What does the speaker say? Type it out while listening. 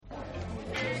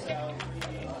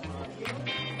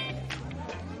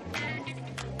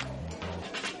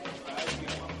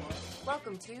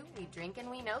Welcome to We Drink and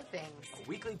We Know Things. A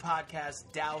weekly podcast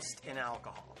doused in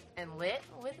alcohol. And lit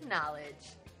with knowledge.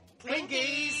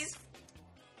 Clinkies!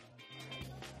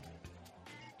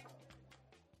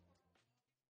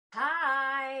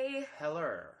 Hi!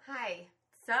 Hello. Hi.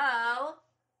 So,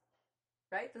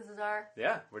 right, this is our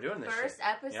We're doing this first shit.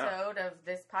 episode of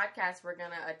this podcast we're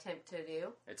gonna attempt to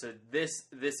do. This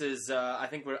is I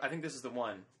think this is the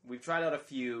one. We've tried out a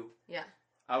few. Yeah.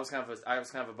 I was kind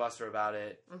of a buster about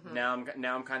it. Mm-hmm.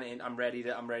 Now I'm kind of I'm ready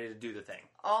to do the thing.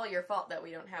 All your fault that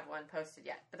we don't have one posted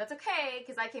yet. But that's okay,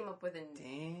 because I came up with an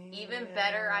even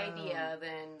better idea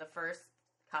than the first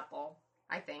couple,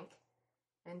 I think.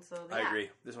 And so, yeah. I agree.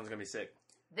 This one's gonna be sick.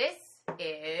 This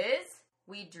is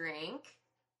We Drink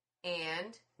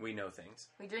and... We know things.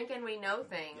 We drink and we know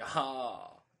things. Ah.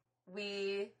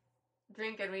 We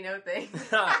drink and we know things.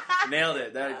 Nailed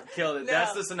it. That killed it. No.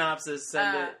 That's the synopsis.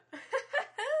 Send it.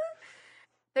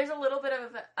 There's a little bit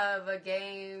of a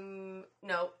game...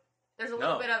 No. There's a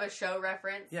little bit of a show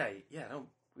reference. Yeah. No,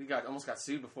 we almost got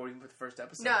sued before we even put the first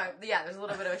episode. No, yeah, there's a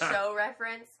little bit of a show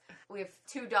reference. We have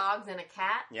 2 dogs and a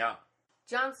cat. Yeah.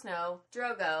 Jon Snow,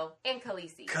 Drogo, and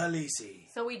Khaleesi. Khaleesi.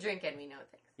 So we drink and we know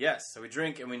things. Yes, so we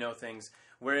drink and we know things.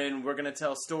 We're going to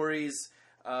tell stories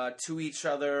to each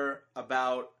other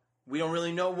about, we don't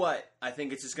really know what. I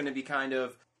think it's just going to be kind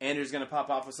of, Andrew's going to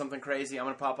pop off with something crazy, I'm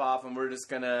going to pop off, and we're just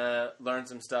going to learn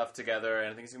some stuff together,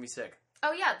 and I think it's going to be sick.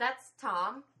 Oh yeah, that's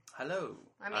Tom. Hello.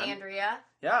 I'm Andrea.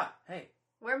 Yeah, hey.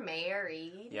 We're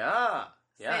married. Yeah.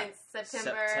 Since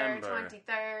September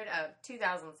 23rd of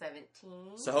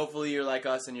 2017. So hopefully you're like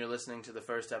us and you're listening to the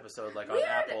first episode on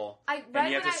Apple. And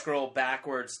you have to scroll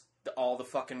backwards all the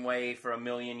fucking way for a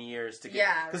million years to get...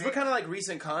 Yeah, because we're kind of like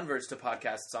recent converts to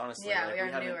podcasts, honestly. Yeah, we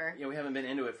are newer. Yeah, we haven't been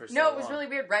into it for so long. long. No, it was really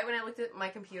weird. Right when I looked at my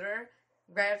computer,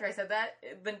 right after I said that,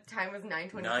 the time was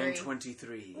 9:23.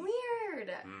 9:23.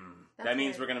 Weird. That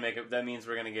means we're gonna make it. That means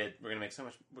we're gonna make so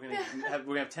much. We're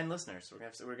gonna have 10 listeners. We're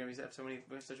gonna have so many.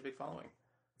 We have such a big following.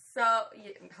 So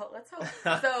let's hope.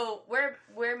 So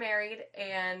we're married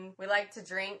and we like to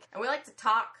drink and we like to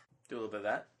talk. Do a little bit of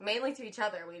that. Mainly to each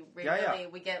other.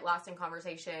 We get lost in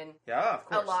conversation. Yeah, of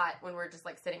course. A lot when we're just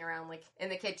like sitting around like in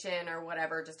the kitchen or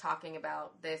whatever, just talking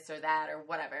about this or that or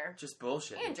whatever. Just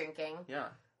bullshit. And drinking. Yeah.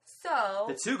 So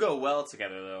the two go well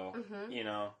together, though. Mm-hmm. You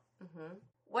know. Mm-hmm.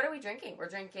 What are we drinking? We're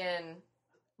drinking.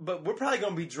 But we're probably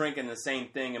going to be drinking the same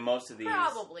thing in most of these.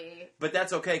 Probably. But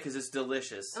that's okay because it's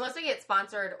delicious. Unless we get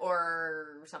sponsored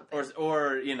or something.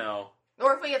 Or you know.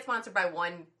 Or if we get sponsored by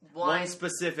one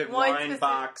specific wine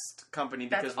boxed company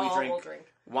because we'll drink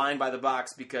wine by the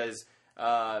box because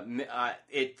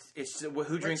it's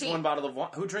who drinks one bottle of wine?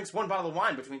 Who drinks one bottle of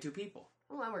wine between 2 people?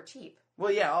 Well, and we're cheap.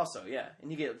 Well, yeah, also, yeah.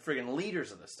 And you get friggin'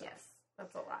 liters of this stuff. Yes,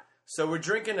 that's a lot. So we're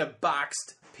drinking a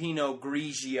boxed Pinot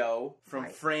Grigio from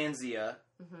Franzia.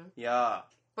 Mm-hmm. Yeah.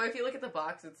 But if you look at the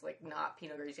box, it's like not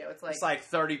Pinot Grigio. It's like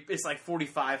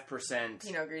 45%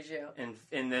 Pinot Grigio.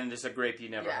 And then there's a grape you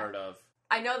never heard of.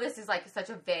 I know this is like such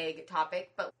a vague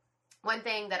topic, but one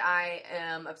thing that I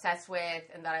am obsessed with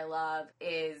and that I love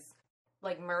is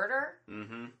like murder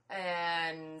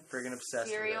and friggin' obsessed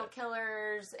serial with it.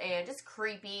 Killers and just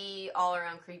all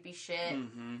around creepy shit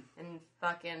and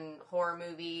fucking horror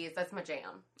movies. That's my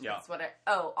jam. Yeah. That's what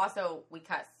also we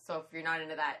cuss. So if you're not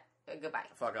into that, goodbye.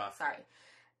 Fuck off. Sorry.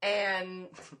 And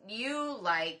you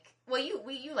like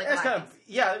you like That's a lot of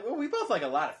things. Well, we both like a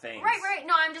lot of things. Right.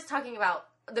 No, I'm just talking about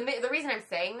the reason I'm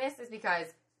saying this is because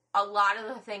a lot of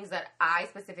the things that I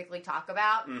specifically talk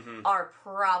about are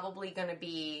probably going to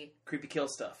be creepy kill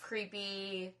stuff.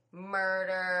 Creepy,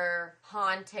 murder,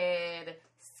 haunted,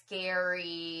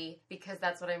 scary, because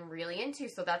that's what I'm really into.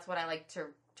 So that's what I like to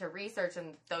research,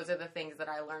 and those are the things that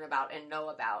I learn about and know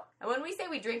about. And when we say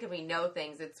we drink and we know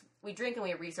things, it's we drink and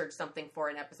we research something for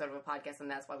an episode of a podcast, and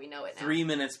that's why we know it now. 3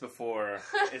 minutes before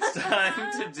it's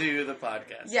time to do the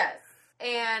podcast. Yes.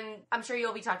 And I'm sure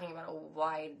you'll be talking about a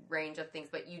wide range of things,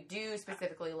 but you do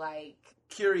specifically like...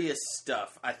 curious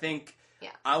stuff. I think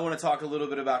I want to talk a little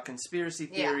bit about conspiracy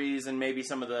theories and maybe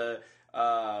some of the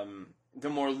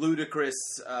more ludicrous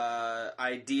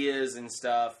ideas and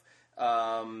stuff.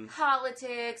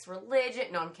 Politics, religion.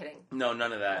 No, I'm kidding. No,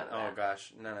 none of that.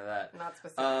 Gosh, none of that. Not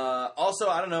specific. Also,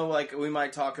 I don't know, like, we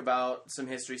might talk about some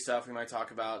history stuff. We might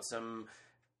talk about some...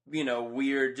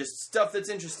 weird, just stuff that's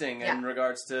interesting in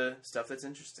regards to stuff that's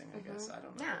interesting, I guess. I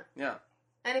don't know. Yeah.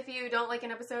 And if you don't like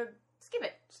an episode, skip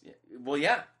it. Well,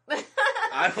 yeah.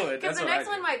 I would. Because the next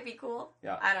one might be cool.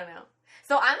 Yeah. I don't know.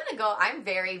 So I'm going to go. I'm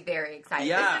very, very excited.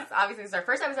 Yeah. This is obviously our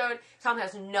first episode. Tom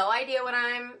has no idea what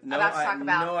I'm about to talk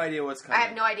about. No idea what's coming. I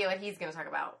have no idea what he's going to talk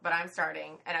about, but I'm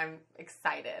starting, and I'm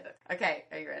excited. Okay,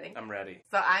 are you ready? I'm ready.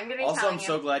 So I'm going to be Also, telling I'm you.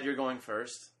 so glad you're going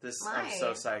first. I'm Why?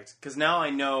 so psyched. Because now I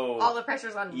know... All the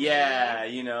pressure's on me. Yeah,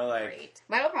 you know, like... Great.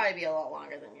 Mine will probably be a lot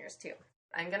longer than yours, too.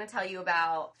 I'm going to tell you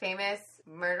about famous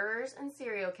murderers and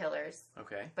serial killers.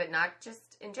 Okay. But not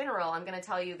just in general. I'm going to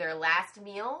tell you their last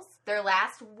meals, their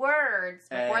last words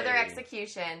before their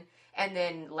execution, and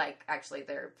then, like, actually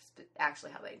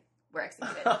how they were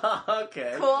executed.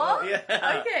 Okay. Cool? Well,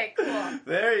 yeah. Okay, cool.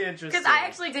 Very interesting. Because I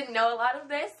actually didn't know a lot of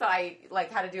this, so I,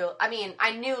 like, had to do... I mean,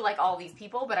 I knew, like, all these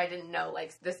people, but I didn't know,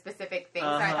 like, the specific things.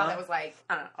 So I thought that was, like...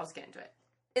 I don't know. I'll just get into it.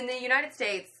 In the United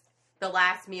States, the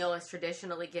last meal is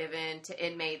traditionally given to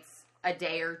inmates a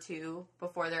day or two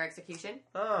before their execution.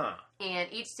 And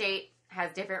each state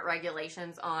has different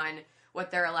regulations on what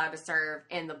they're allowed to serve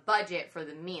and the budget for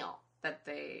the meal that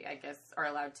they, I guess, are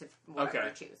allowed to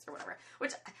choose or whatever.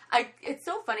 Which, it's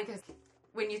so funny because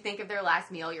when you think of their last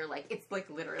meal, you're like, it's like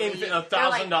literally... a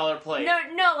 $1,000 plate.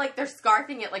 No, like they're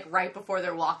scarfing it like right before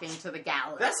they're walking to the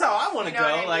gallows. That's how I want to You know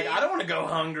go. what I Like, mean? I don't want to go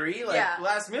hungry. Like, Yeah.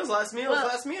 last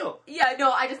meal. Yeah,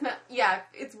 no, I just meant,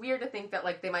 it's weird to think that,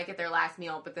 like, they might get their last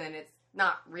meal, but then it's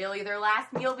not really their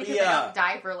last meal because they don't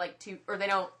die for, like, they're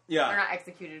not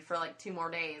executed for, like, 2 more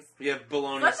days. You have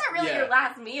bologna. So that's not really your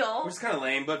last meal. Which is kind of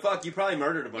lame, but fuck, you probably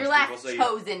murdered a bunch Your of people.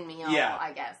 last chosen meal, Yeah.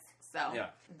 I guess. So, Yeah.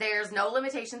 there's no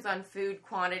limitations on food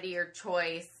quantity or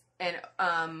choice, and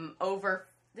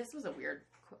this was a weird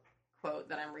quote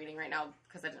that I'm reading right now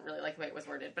because I didn't really like the way it was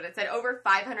worded, but it said over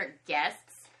 500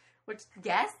 guests, which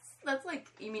guests? That's like,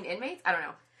 you mean inmates? I don't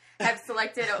know. Have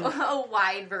selected a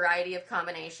wide variety of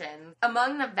combinations.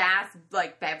 Among the vast,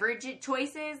 like, beverage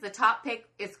choices, the top pick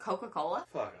is Coca-Cola.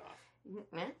 Fuck off.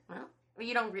 Well,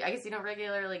 I guess you don't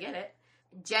regularly get it.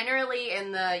 Generally,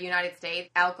 in the United States,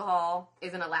 alcohol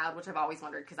isn't allowed, which I've always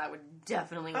wondered, because I would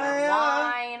definitely want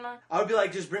wine. I would be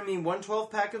like, just bring me 1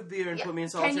 12-pack of beer and put me in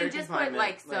solitary confinement. Can you just put,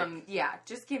 like, some... Yeah,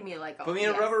 just give me, like... Put me in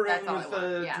a rubber room with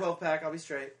a 12-pack, I'll be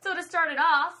straight. So to start it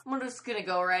off, I'm just going to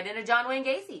go right into John Wayne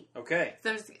Gacy. Okay.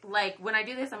 So, just, like, when I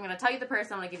do this, I'm going to tell you the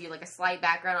person, I'm going to give you, like, a slight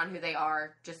background on who they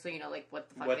are, just so you know, like, what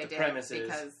the fuck they did. What the premise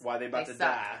is, why they about to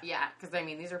die. Yeah, because, I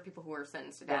mean, these are people who are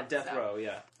sentenced to death. On death row,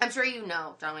 yeah. I'm sure you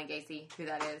know John Wayne Gacy, who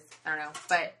that is. I don't know.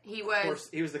 But he was... Of course,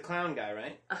 he was the clown guy,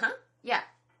 right? Uh-huh. Yeah.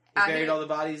 He buried all the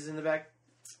bodies in the back.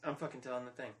 I'm fucking telling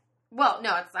the thing. Well,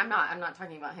 no, I'm not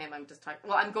talking about him. I'm just talking...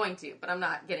 Well, I'm going to, but I'm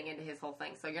not getting into his whole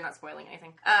thing, so you're not spoiling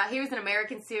anything. He was an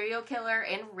American serial killer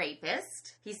and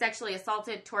rapist. He sexually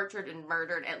assaulted, tortured, and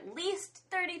murdered at least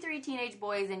 33 teenage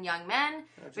boys and young men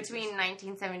between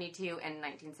 1972 and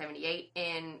 1978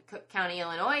 in Cook County,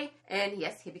 Illinois. And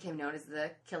yes, he became known as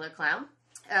the Killer Clown.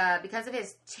 Because of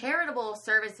his charitable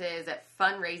services at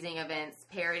fundraising events,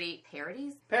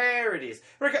 parodies?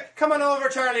 Come on over,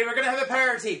 Charlie. We're gonna have a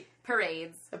party.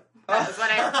 Parades. That's what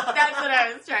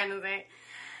I was trying to say.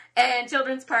 And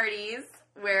children's parties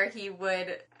where he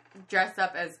would dress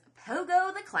up as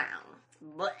Pogo the Clown.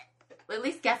 Blech. At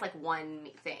least guess like one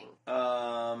thing.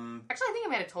 Actually, I think I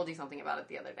might have told you something about it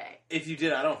the other day. If you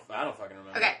did, I don't fucking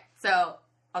remember. Okay, so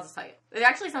I'll just tell you. It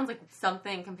actually sounds like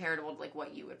something comparable to like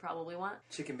what you would probably want.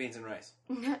 Chicken, beans, and rice.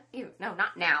 Ew, no,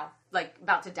 not now. Like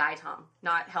about to die, Tom.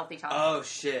 Not healthy Tom. Oh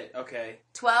shit. Okay.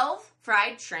 12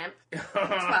 fried shrimp.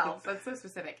 12. That's so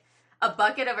specific. A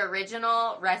bucket of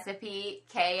original recipe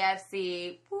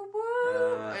KFC. Woo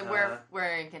woo.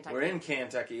 We're in Kentucky. We're in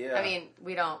Kentucky. Yeah. I mean,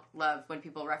 we don't love when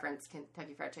people reference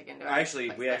Kentucky Fried Chicken.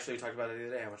 To we actually talked about it the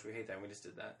other day. How much we hate that. And we just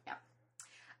did that.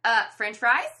 Yeah. French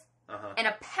fries. Uh-huh. And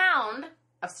a pound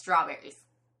of strawberries.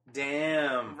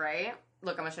 Damn. Right?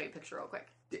 Look, I'm gonna show you a picture real quick.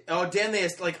 Oh damn! They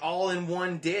like all in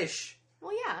one dish.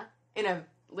 Well, yeah. In a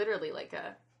literally like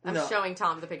a. I'm showing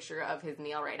Tom the picture of his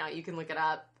meal right now. You can look it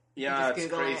up. Yeah,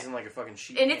 it's crazy and like a fucking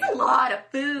sheet. And it's a lot of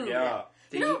food. Yeah.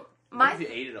 What if you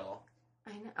ate it all?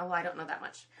 I know. Oh, I don't know that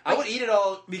much. I would eat it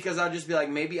all because I'd just be like,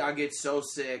 maybe I'll get so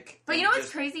sick. But you know what's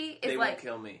crazy? It's they like, won't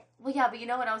kill me. Well, yeah, but you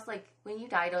know what else? Like, when you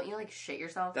die, don't you, like, shit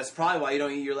yourself? That's probably why you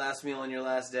don't eat your last meal on your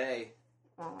last day.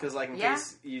 Because, like, in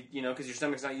case, you know, because your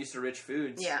stomach's not used to rich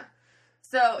foods. Yeah.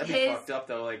 So, that'd be fucked up,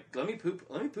 though. Like, let me poop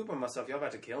on myself. Y'all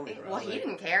about to kill me, bro. Well, he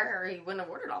didn't care, or he wouldn't have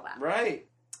ordered all that. Right.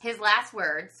 His last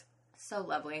words, so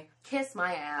lovely, kiss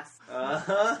my ass.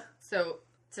 Uh-huh. So,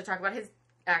 to talk about his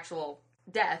actual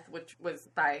death, which was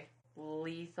by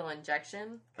lethal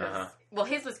injection. Uh-huh. Well,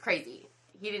 his was crazy.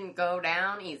 He didn't go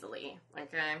down easily.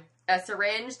 Okay. A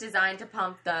syringe designed to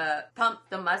pump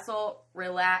the muscle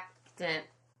relaxant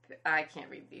I can't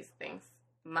read these things.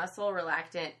 Muscle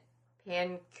relactant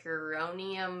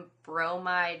pancuronium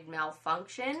bromide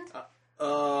malfunction.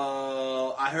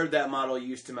 I heard that model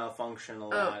used to malfunction a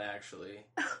lot, actually.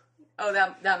 Oh,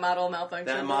 that model malfunctioned.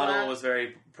 That model was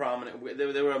very prominent.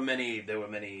 There were many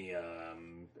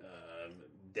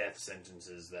death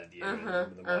sentences that year.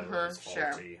 The model was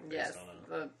faulty based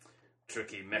on a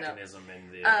tricky mechanism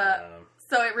in the.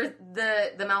 So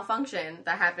the malfunction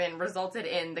that happened resulted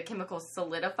in the chemical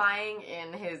solidifying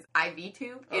in his IV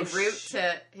tube en route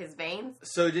to his veins.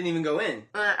 So it didn't even go in.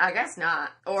 I guess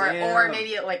not, or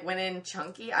maybe it like went in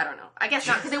chunky. I don't know. I guess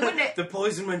not because it wouldn't. The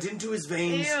poison went into his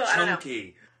veins,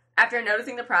 chunky. After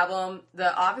noticing the problem,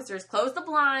 the officers closed the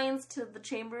blinds to the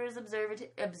chamber's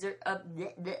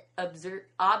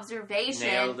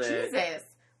observation. Jesus.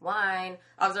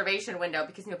 Observation window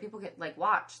because people get like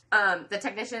watched. The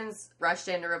technicians rushed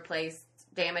in to replace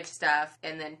damaged stuff,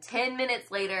 and then 10 minutes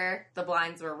later the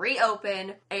blinds were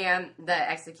reopened and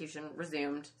the execution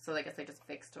resumed. So I guess they just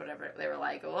fixed whatever. They were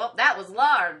like, well, that was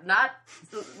large, nope,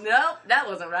 that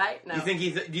wasn't right. No. Do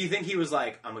you think he was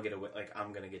like, I'm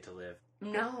gonna get to live?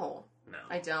 No,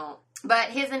 I don't.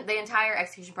 But the entire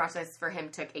execution process for him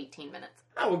took 18 minutes.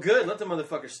 Oh, well, good. Let the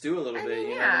motherfucker stew a little bit. Mean,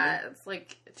 you know what I mean? It's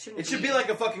like it should be like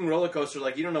a fucking roller coaster.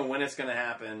 Like you don't know when it's gonna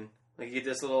happen. Like you get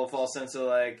this little false sense of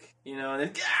like, and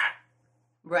then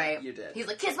right, you're dead. He's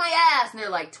like, kiss my ass, and they're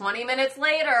like, 20 minutes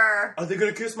later. Are they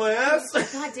gonna kiss my ass?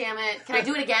 God damn it! Can I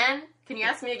do it again? Can you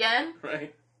ask me again?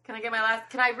 Right. Can I get my last?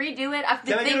 Can I redo it?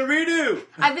 Can I get a redo?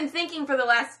 I've been thinking for the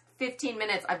last 15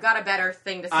 minutes. I've got a better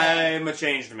thing to say. I'm a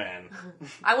changed man.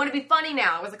 I want to be funny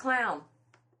now. I was a clown.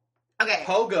 Okay.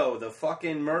 Pogo, the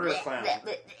fucking murder clown.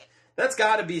 That's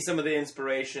got to be some of the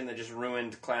inspiration that just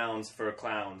ruined clowns for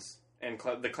clowns. And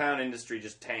the clown industry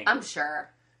just tanked. I'm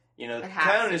sure. The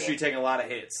clown industry taking a lot of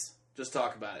hits. Just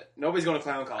talk about it. Nobody's going to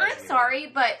clown college I'm anymore.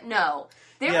 sorry, but no.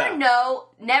 There were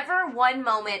never one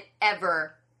moment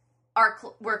ever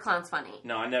were clowns funny.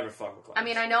 No, I never fuck with clowns. I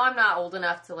mean, I know I'm not old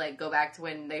enough to, like, go back to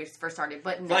when they first started,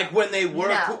 but no. Like, when they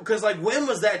were cool. Because, like, when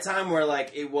was that time where,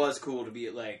 like, it was cool to be,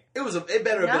 like... It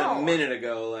better have been a minute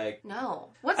ago, like... No.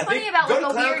 What's funny about, like,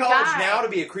 a weird guy... Go to clown college now to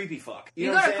be a creepy fuck.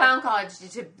 You go to clown college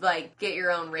to, like, get your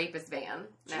own rapist van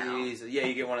now. Jesus. Yeah,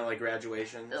 you get one at, like,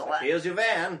 graduation. Like, here's your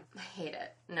van. I hate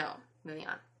it. No. Moving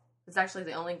on. It's actually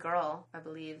the only girl, I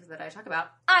believe, that I talk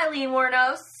about. Eileen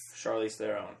Wuornos. Charlize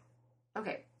Theron.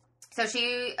 Okay. So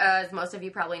she, as most of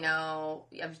you probably know,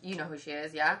 you know who she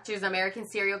is, yeah? She was an American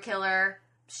serial killer.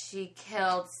 She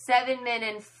killed 7 men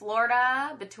in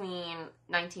Florida between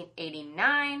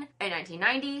 1989 and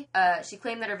 1990. She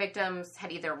claimed that her victims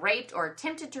had either raped or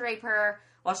attempted to rape her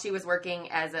while she was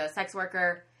working as a sex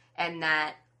worker, and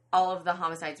that all of the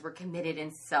homicides were committed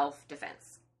in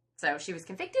self-defense. So she was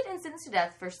convicted and sentenced to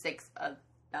death for 6 of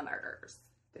the murders.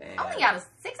 Damn. Only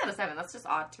 6 out of 7. That's just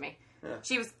odd to me.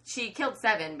 Yeah. She killed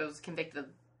 7, but was convicted of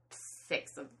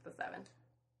 6 of the 7.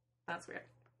 That's weird.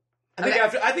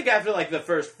 I think after like the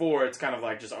first 4, it's kind of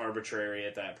like just arbitrary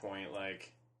at that point.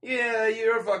 Like, yeah,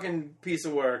 you're a fucking piece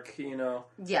of work,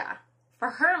 Yeah. For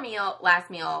her last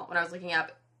meal, when I was looking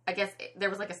up, I guess there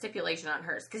was like a stipulation on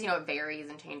hers because it varies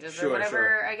and changes or whatever.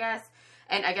 Sure. I guess,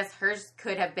 and I guess hers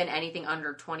could have been anything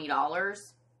under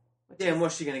 $20. Damn,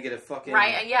 what's she gonna get, a fucking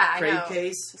crate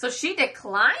case? So she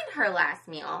declined her last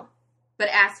meal, but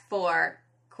asked for,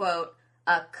 quote,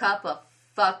 a cup of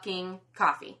fucking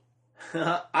coffee.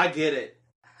 I get it.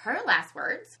 Her last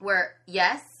words were,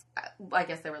 yes. I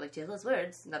guess they were like Jesus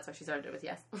words. And that's why she started it with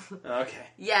yes. Okay.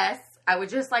 Yes, I would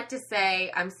just like to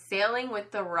say I'm sailing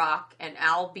with the Rock and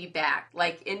I'll be back.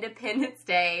 Like Independence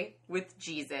Day with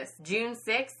Jesus. June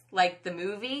 6th, like the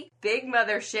movie. Big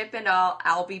mothership and all.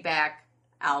 I'll be back.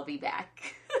 I'll be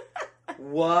back.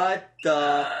 What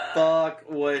the fuck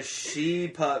was she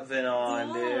putting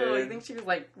on, dude? I think she was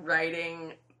like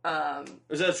writing.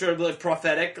 Was that sort of like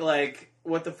prophetic? Like,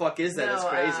 what the fuck is that? No, it's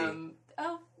crazy.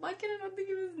 Why can I not think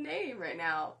of his name right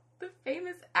now? The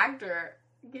famous actor.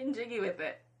 Getting jiggy with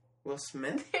it. Will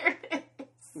Smith? There it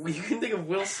is. You can think of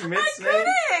Will Smith's name? I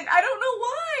couldn't. I don't know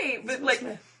why. But like,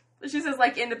 Smith. She says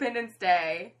like Independence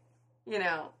Day.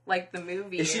 Like the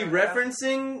movie. Is she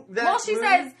referencing that? Well, she movie?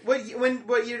 says.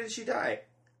 What year did she die?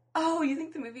 Oh, you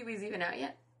think the movie was even out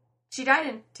yet? She died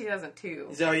in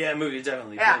 2002. Oh, yeah, movie,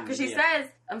 definitely. Yeah, because she says,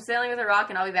 I'm sailing with a rock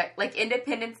and I'll be back. Like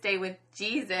Independence Day with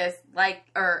Jesus, like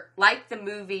the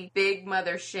movie Big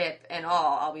Mothership and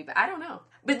all, I'll be back. I don't know.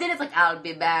 But then it's like, I'll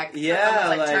be back. Yeah,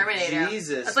 like Terminator.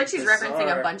 Jesus. It's like she's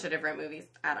referencing a bunch of different movies.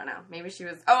 I don't know. Maybe she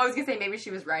was, I was going to say, maybe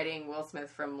she was writing Will Smith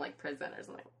from, like, prison or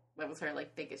something. That was her,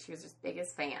 like, she was just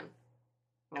biggest fan.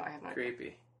 No, I have no idea.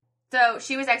 Creepy. So,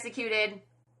 she was executed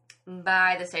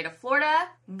by the state of Florida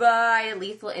by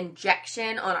lethal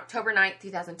injection on October 9th,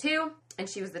 2002. And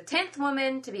she was the 10th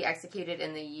woman to be executed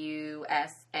in the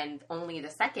U.S. and only the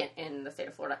second in the state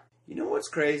of Florida. You know what's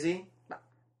crazy?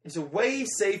 It's a way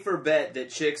safer bet that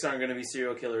chicks aren't going to be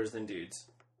serial killers than dudes.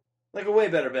 Like a way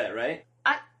better bet, right?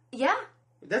 Yeah.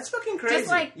 That's fucking crazy. Just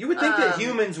like, you would think that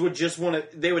humans would just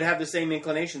want to, they would have the same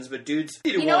inclinations, but dudes...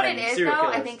 You know what it is, though?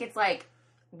 Killers. I think it's like,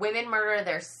 women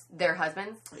murder their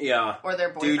husbands. Yeah. Or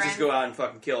their boyfriends. Dudes just go out and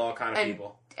fucking kill all kind of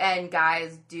people. And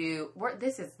guys do...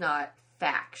 This is not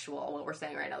factual, what we're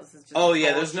saying right now. This is just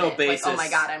bullshit. There's no basis. Like, oh my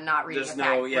god, I'm not reading a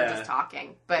fact. We're just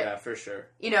talking. But, yeah, for sure.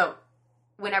 You know,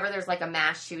 whenever there's like a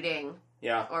mass shooting...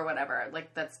 Yeah. Or whatever,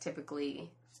 like, that's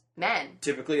typically men.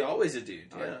 Typically always a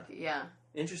dude, Yeah.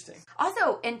 Interesting.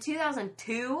 Also, in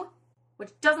 2002, which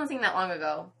doesn't seem that long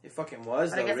ago. It fucking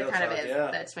was, but I guess it kind of is.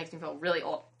 Yeah. That just makes me feel really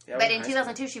old. Yeah, but in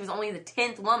 2002, she was only the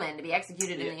 10th woman to be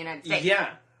executed in the United States.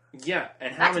 Yeah.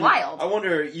 And that's wild. I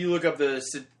wonder, you look up the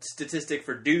statistic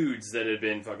for dudes that had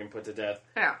been fucking put to death.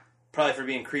 Yeah. Probably for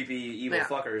being creepy, evil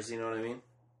fuckers, you know what I mean?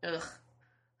 Ugh.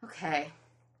 Okay.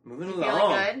 Moving along.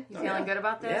 Feeling good? You feeling good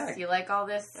about this? Yeah. You like all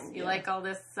this? You like all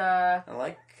this? I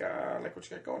like what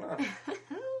you got going on.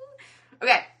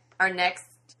 Okay, our next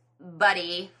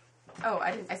buddy. Oh,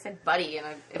 I said buddy, and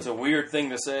it's a weird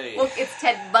thing to say. Well, it's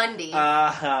Ted Bundy.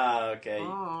 Okay.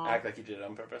 Oh. Act like you did it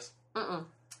on purpose. I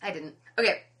didn't.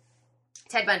 Okay,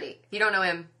 Ted Bundy. If you don't know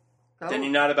him, then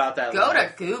you're not about that. Go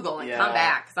to Google and come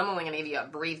back, because I'm only going to give you a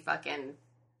brief fucking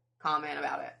comment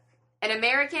about it. An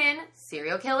American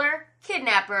serial killer,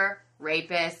 kidnapper,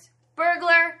 rapist,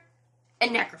 burglar,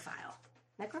 and necrophile.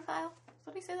 Necrophile?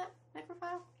 What do you say that?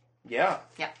 Necrophile? Yeah.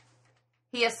 Yeah.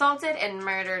 He assaulted and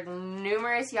murdered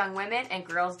numerous young women and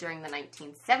girls during the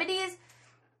 1970s,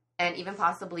 and even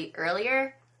possibly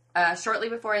earlier, shortly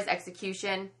before his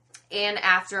execution. And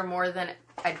after more than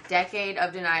a decade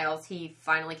of denials, he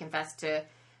finally confessed to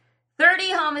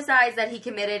 30 homicides that he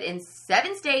committed in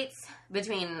 7 states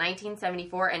between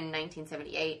 1974 and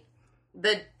 1978.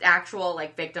 The actual,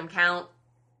 like, victim count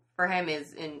for him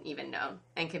isn't even known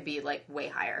and could be, like, way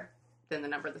higher than the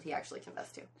number that he actually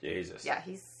confessed to. Jesus. Yeah,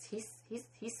 he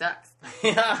sucks.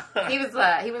 Yeah. He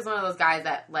was one of those guys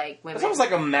that, like, women... It's almost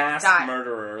like a mass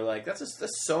murderer. Like, that's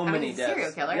so many deaths.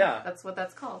 Serial killer. Yeah. That's what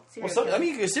that's called. A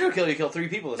serial killer, you kill 3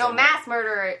 people. No, mass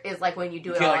murder is like when you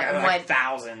do it all in one...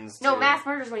 thousands. No, mass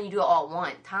murder is when you do it all at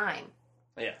one time.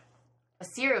 Yeah. A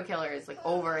serial killer is, like,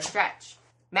 over a stretch.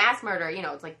 Mass murder, you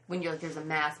know, it's like when you're like, there's a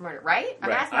mass murder, right?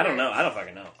 Mass murder, I don't know. I don't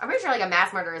fucking know. I'm pretty sure, like, a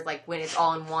mass murder is, like, when it's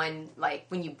all in one, like,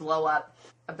 when you blow up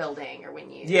a building or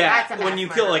when you... Yeah, when you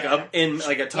kill, like, a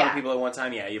ton of people at one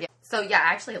time, yeah. So, yeah,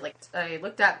 actually, like, I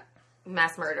looked up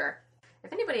mass murder.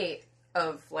 If anybody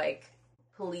of, like,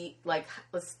 police, like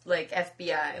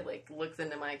FBI, like, looks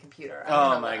into my computer...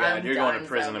 Oh, my God, you're going to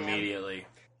prison immediately.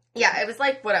 Yeah, it was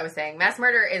like what I was saying. Mass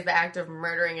murder is the act of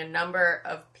murdering a number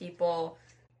of people,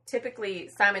 typically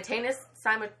simultaneously.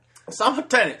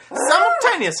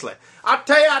 Simultaneously. I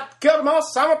tell you, I killed them all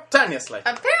simultaneously.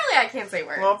 Apparently, I can't say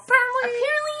words. Well,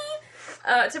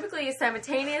 apparently, typically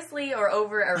simultaneously or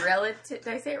over a relative.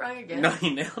 Did I say it wrong again? No,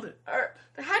 you nailed it. Or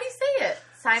how do you say it?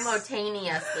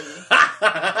 Simultaneously. Is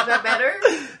that better?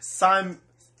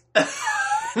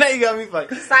 Now you got me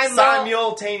fucked.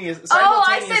 Simultaneously. Oh,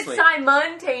 I said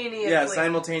simultaneously. Yeah,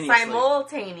 simultaneously.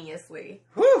 Simultaneously.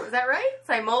 Whew. Is that right?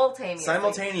 Simultaneously.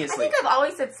 Simultaneously. I think I've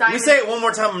always said simultaneously. We say it one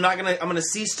more time. I'm gonna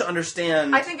cease to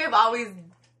understand. I think I've always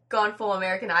gone full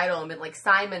American Idol and been like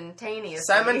simultaneously.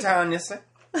 Simultaneously.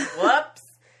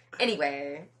 Whoops.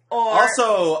 Anyway.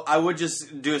 Also, I would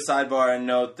just do a sidebar and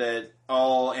note that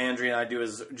all Andrea and I do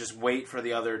is just wait for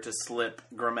the other to slip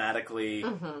grammatically.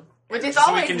 Mm-hmm. Which is so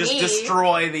always we can me. just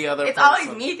destroy the other It's person. always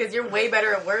me because you're way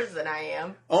better at words than I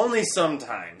am. Only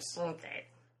sometimes. Okay.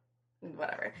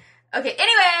 Whatever. Okay,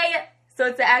 anyway. So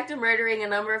it's the act of murdering a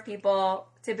number of people,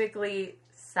 typically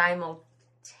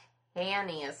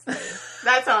simultaneously.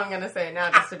 That's how I'm going to say it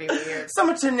now, just to be weird.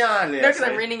 Simultaneously. No, because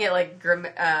I'm reading it like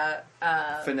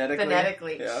phonetically.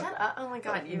 Phonetically. Yeah. Shut up. Oh my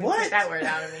god, you What? took that word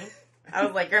out of me. I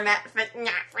was like, phonetically.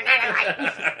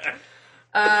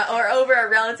 Or over a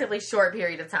relatively short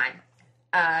period of time.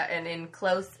 And in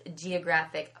close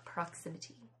geographic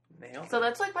proximity. Nailed it. So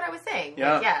that's like what I was saying.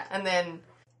 Yeah. Like, yeah. And then...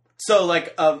 So,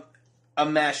 like, a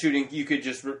mass shooting, you could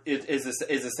just... is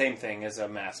the same thing as a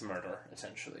mass murder,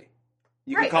 essentially.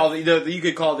 You could call you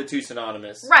could call the two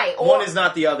synonymous. Right. Or, one is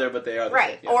not the other, but they are the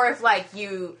right. same. Yeah. Or if, like,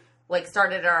 you... like,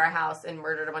 started at our house and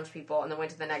murdered a bunch of people, and then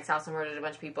went to the next house and murdered a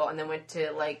bunch of people, and then went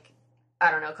to, like... I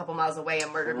don't know, a couple miles away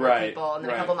and murdered more people, and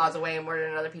then a couple miles away and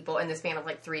murdered another people in the span of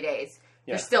like 3 days.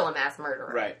 You're still a mass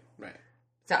murderer. Right.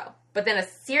 So, but then a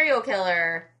serial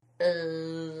killer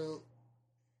Oh,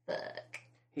 fuck.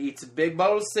 He eats a big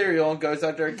bowl of cereal and goes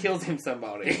out there and kills him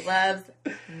somebody. He loves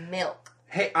milk.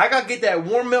 Hey, I gotta get that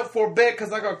warm milk for a bed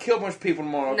because I gotta kill a bunch of people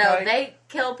tomorrow, okay? No, they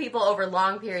kill people over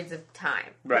long periods of time.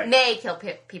 Right. May kill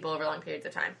people over long periods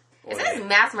of time. It says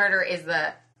mass murder is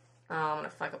the... Oh, I'm gonna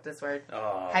fuck up this word.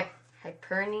 Oh.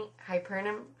 Hypernym?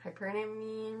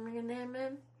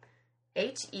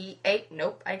 H-E-A...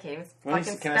 Nope, I can't even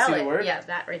fucking Can I spell see it. the word? Yeah,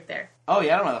 that right there. Oh,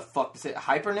 yeah, I don't know how the fuck to say it.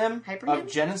 Hypernym? Hypernym? Of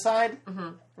genocide? Mm-hmm.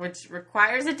 Which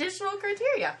requires additional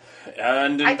criteria.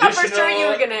 And I thought for sure you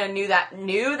were gonna knew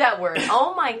that word.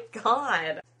 Oh my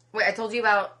god. Wait, I told you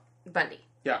about Bundy.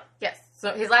 Yeah. Yes.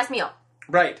 So his last meal.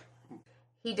 Right.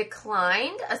 He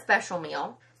declined a special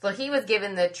meal. So he was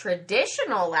given the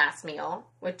traditional last meal,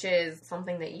 which is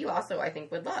something that you also, I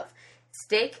think, would love.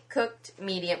 Steak cooked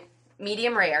medium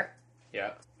rare.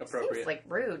 Yeah, appropriate. Seems like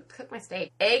rude. Cook my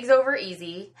steak. Eggs over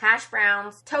easy, hash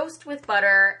browns, toast with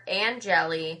butter and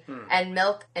jelly, and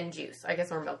milk and juice. I guess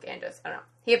more milk and juice. I don't know.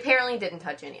 He apparently didn't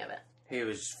touch any of it. He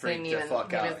was freaked the even-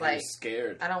 fuck he out. was He like, was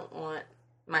scared. I don't want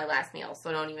my last meal,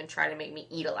 so don't even try to make me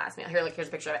eat a last meal. Here's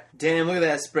a picture of it. Damn, look at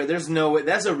that spread. There's no way.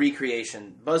 That's a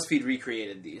recreation. BuzzFeed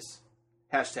recreated these.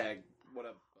 Hashtag, what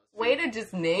up? Way to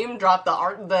just name drop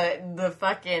the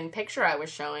fucking picture I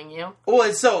was showing you. Well,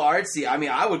 it's so artsy. I mean,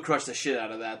 I would crush the shit out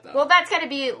of that, though. Well, that's gotta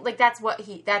be like that's what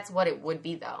it would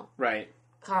be though. Right.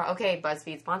 Carl, okay,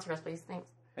 BuzzFeed sponsor us, please. Thanks.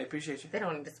 I appreciate you. They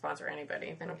don't need to sponsor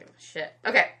anybody. They don't give a shit.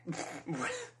 Okay.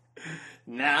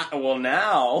 Now. Well,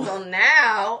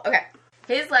 now, okay.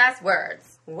 His last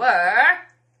words were,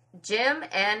 Jim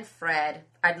and Fred,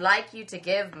 I'd like you to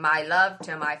give my love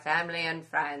to my family and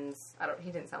friends.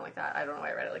 He didn't sound like that. I don't know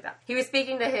why I read it like that. He was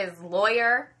speaking to his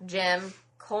lawyer, Jim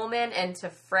Coleman, and to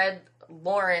Fred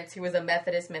Lawrence, who was a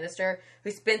Methodist minister,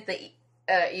 who spent the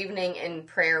evening in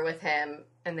prayer with him,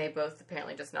 and they both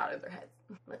apparently just nodded their heads.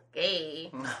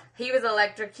 Okay. He was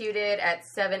electrocuted at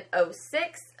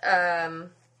 7:06,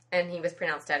 and he was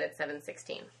pronounced dead at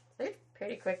 7:16. So it's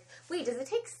pretty quick. Wait, does it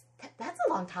take... That's a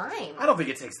long time. I don't think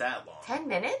it takes that long. 10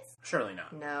 minutes? Surely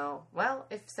not. No. Well,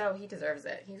 if so, he deserves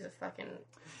it. He's a fucking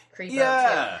creepo.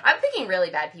 Yeah. Too. I'm thinking really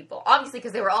bad people. Obviously,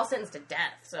 because they were all sentenced to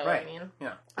death. So, Right. I mean...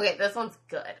 Yeah. Okay, this one's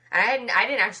good. I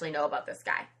didn't actually know about this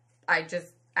guy. I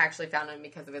just actually found him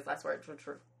because of his last words, which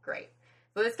were great.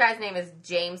 So this guy's name is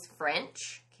James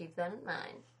French. Keep that in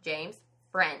mind. James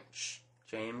French.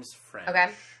 James French. Okay.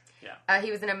 Yeah. He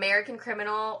was an American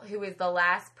criminal who was the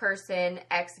last person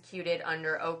executed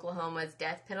under Oklahoma's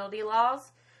death penalty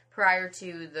laws prior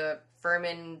to the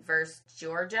Furman versus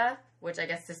Georgia, which I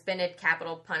guess suspended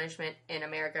capital punishment in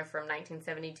America from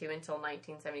 1972 until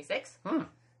 1976.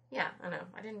 Yeah, I know.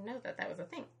 I didn't know that was a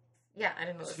thing. Yeah, I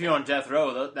didn't know. So if you're on death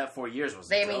row, that 4 years was.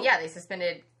 They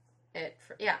suspended it.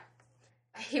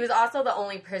 He was also the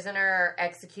only prisoner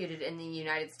executed in the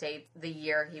United States the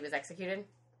year he was executed.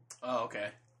 Oh, okay.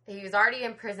 He was already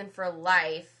in prison for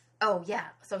life. Oh, yeah.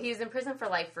 So he was in prison for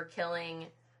life for killing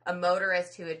a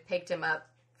motorist who had picked him up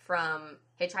from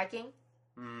hitchhiking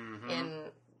in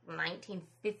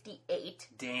 1958.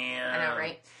 Damn. I know,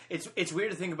 right? It's weird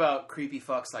to think about creepy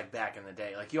fucks like back in the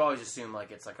day. Like, you always assume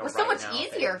like it's like a It was right so much now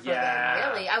easier thing. for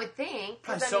them, really. I would think.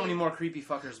 Probably many more creepy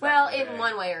fuckers back Well, in the day. in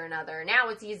one way or another. Now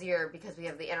it's easier because we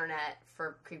have the internet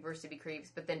for creepers to be creeps.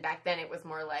 But then back then it was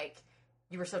more like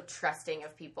you were so trusting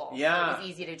of people. Yeah. So it was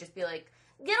easy to just be like,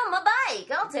 get on my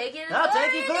bike. I'll take you. I'll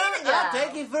take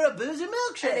you for a boozy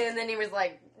milkshake. And then he was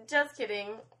like, just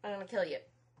kidding. I'm going to kill you.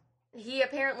 He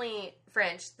apparently,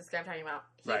 French, this guy I'm talking about,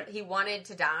 he wanted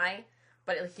to die,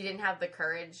 but he didn't have the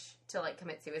courage to, like,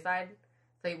 commit suicide.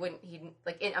 So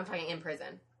I'm talking in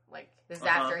prison. Like, this is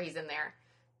after he's in there.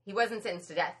 He wasn't sentenced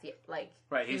to death.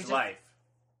 Right, he's life.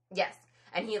 Yes.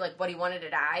 And he wanted to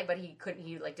die, but he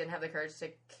didn't have the courage to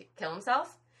kill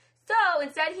himself. So,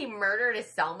 instead, he murdered his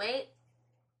cellmate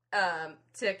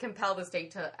to compel the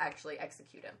state to actually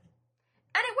execute him.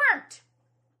 And it worked!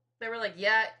 They were like,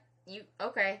 yeah, you're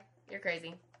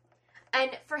crazy.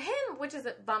 And for him, which is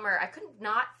a bummer, I could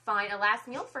not find a last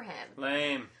meal for him.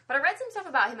 Lame. But I read some stuff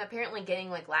about him apparently getting,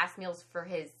 like, last meals for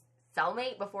his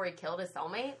cellmate before he killed his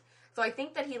cellmate. So I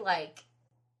think that he, like,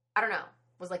 I don't know,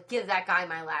 was like, give that guy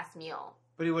my last meal.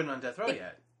 But he wasn't on death row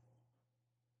yet.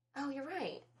 Oh, you're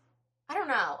right. I don't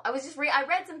know. I was just I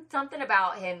read something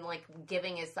about him, like,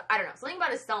 giving his, I don't know, something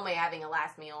about his cellmate having a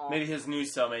last meal. Maybe his new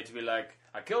cellmate to be like,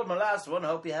 I killed my last one,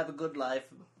 hope you have a good life,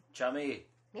 chummy.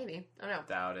 Maybe. I don't know.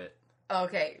 Doubt it.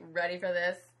 Okay, ready for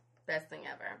this? Best thing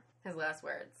ever. His last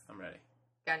words. I'm ready.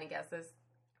 Got any guesses?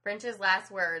 French's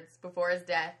last words before his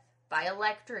death by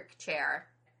electric chair.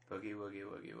 Boogie, woogie,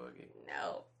 woogie, woogie.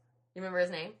 No. You remember his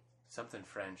name? Something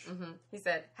French. Mm-hmm. He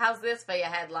said, how's this for your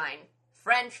headline?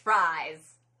 French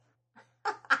fries.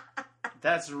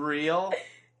 That's real?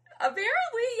 Apparently,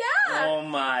 yeah. Oh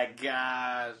my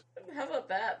gosh. How about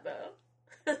that,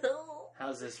 though?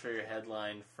 How's this for your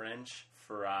headline? French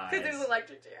fries. Because there's an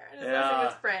electric chair, and his Yeah. last name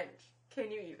was French.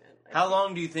 Can you even? How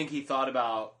long do you think he thought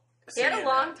about He had a saying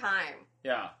long that? time.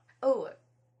 Yeah. Oh,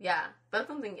 yeah. That's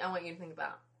something I want you to think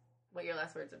about. What your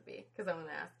last words would be, because I want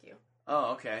to ask you.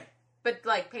 Oh, okay. But,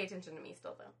 like, pay attention to me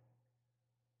still, though.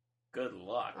 Good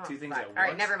luck. Oh, Two things fuck. at once. All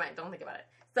right, never mind. Don't think about it.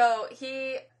 So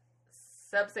he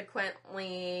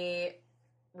subsequently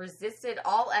resisted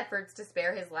all efforts to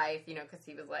spare his life, you know, because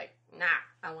he was like, nah,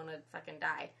 I want to fucking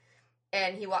die.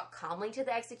 And he walked calmly to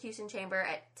the execution chamber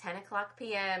at 10 o'clock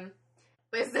p.m.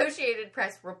 The Associated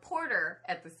Press reporter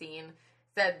at the scene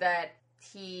said that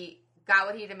he got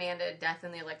what he demanded, death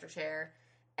in the electric chair,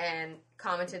 and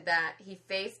commented that he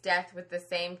faced death with the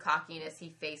same cockiness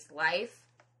he faced life.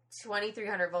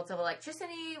 2,300 volts of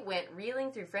electricity went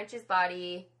reeling through French's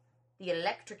body. The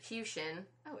electrocution.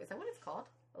 Oh, is that what it's called?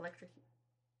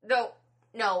 No.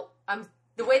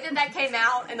 The way that came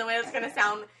out and the way that's going to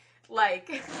sound like...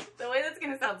 the way that's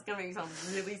going to sound is going to make me sound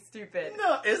really stupid.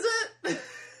 No, is it?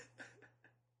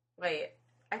 Wait,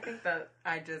 I think that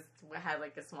I just had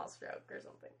like a small stroke or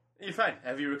something. You're fine.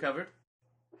 Have you recovered?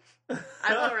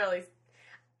 I don't really...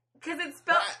 Because it's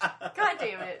spelled... God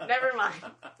damn it. Never mind.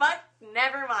 Fuck,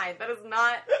 never mind. That is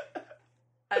not...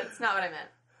 That's not what I meant.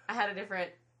 I had a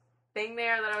different thing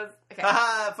there that I was... Okay.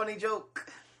 Haha, funny joke.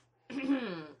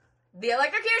 The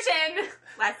electrocution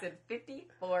lasted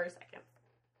 54 seconds.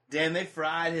 Damn, they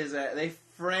fried his ass. They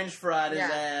French fried his Yeah.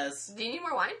 ass. Do you need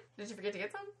more wine? Did you forget to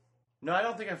get some? No, I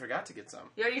don't think I forgot to get some.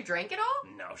 You already drank it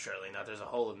all? No, surely not. There's a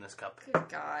hole in this cup. Good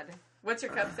God. What's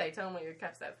your cup say? Tell them what your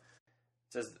cup says.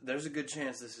 It says, there's a good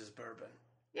chance this is bourbon.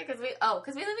 Yeah, because we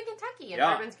live in Kentucky and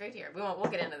Yeah. bourbon's great here. We'll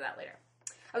get into that later.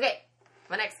 Okay,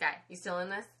 my next guy. You still in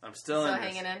this? I'm still in this.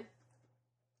 hanging in?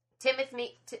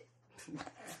 Timothy...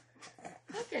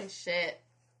 Fucking shit.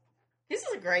 This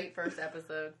is a great first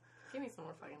episode. Give me some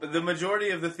more fucking... But the majority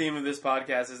of the theme of this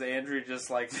podcast is Andrew just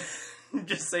like...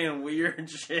 just saying weird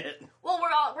shit. Well,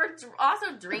 we're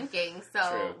also drinking, so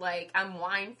True. like I'm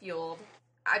wine fueled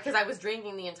because I was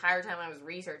drinking the entire time I was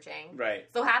researching. Right.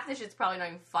 So half this shit's probably not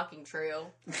even fucking true.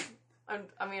 I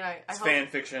It's hope, fan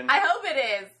fiction. I hope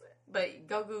it is, but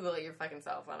go Google it your fucking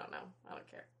self. I don't know. I don't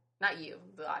care. Not you,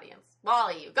 the audience. Well, all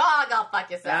of you. Go fuck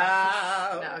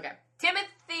yourself. No, okay.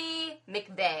 Timothy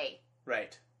McVeigh.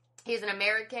 Right. He's an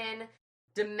American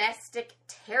domestic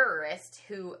terrorist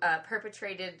who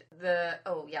perpetrated this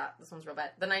one's real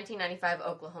bad, the 1995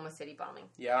 Oklahoma City bombing.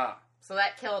 Yeah. So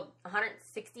that killed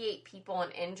 168 people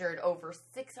and injured over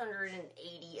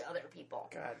 680 other people.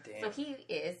 God damn. So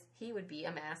he would be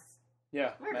a mass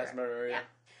Yeah, murderer. mass murderer, yeah.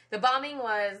 The bombing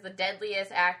was the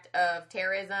deadliest act of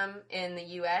terrorism in the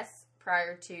U.S.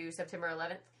 prior to September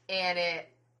 11th, and it,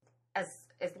 as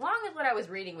long as what I was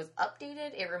reading was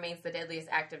updated, it remains the deadliest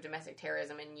act of domestic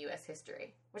terrorism in U.S.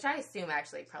 history. Which I assume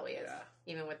actually probably is, Yeah.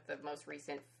 even with the most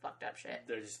recent fucked up shit.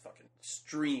 There's just fucking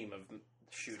stream of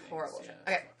shootings. Horrible Yeah, shit.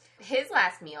 it's Okay. His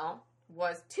last meal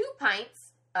was 2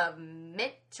 pints of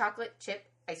mint chocolate chip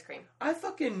ice cream. I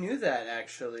fucking knew that,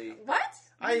 actually. What?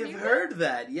 I have heard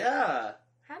that, yeah.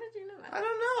 How did you know that? I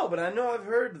don't know, but I know I've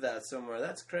heard that somewhere.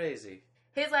 That's crazy.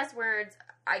 His last words,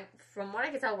 from what I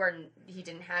could tell, were he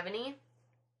didn't have any.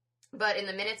 But in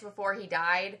the minutes before he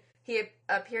died, he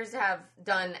appears to have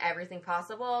done everything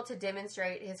possible to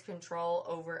demonstrate his control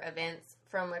over events,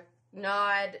 from a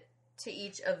nod to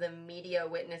each of the media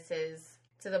witnesses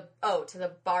to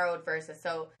the borrowed verses.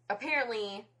 So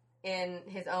apparently, in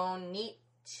his own neat,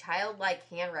 childlike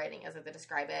handwriting, as they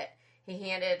describe it, he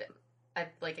handed a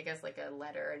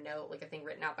letter, a note, like a thing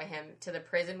written out by him to the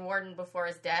prison warden before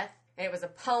his death, and it was a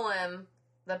poem.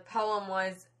 The poem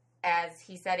was, as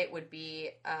he said it would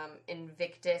be,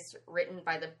 Invictus, written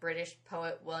by the British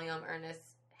poet William Ernest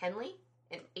Henley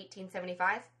in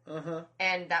 1875. Uh-huh.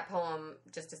 And that poem,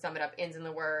 just to sum it up, ends in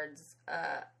the words,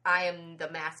 I am the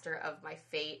master of my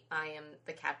fate, I am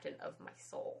the captain of my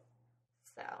soul.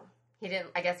 So, he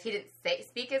didn't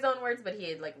speak his own words, but he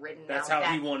had, written That's out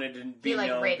how he wanted to be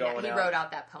known going out. He wrote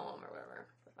out that poem or whatever.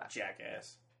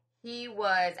 Jackass. He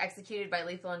was executed by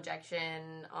lethal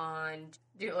injection on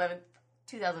June 11th,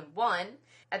 2001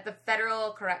 at the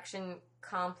Federal Correction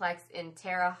Complex in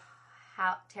Terre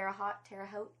Haute,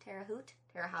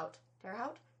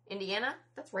 Indiana.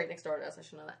 That's right next door to us. I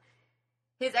should know that.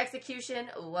 His execution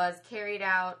was carried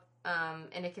out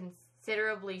in a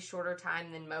considerably shorter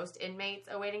time than most inmates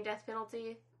awaiting death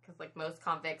penalty, because most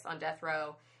convicts on death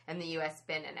row in the U.S.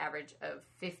 spend an average of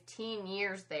 15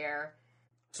 years there.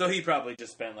 So he probably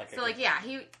just spent like So, he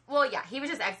was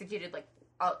just executed, like,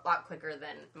 a lot quicker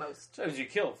than most. So you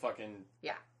kill fucking...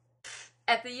 Yeah.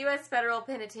 At the U.S. Federal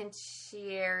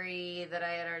Penitentiary that I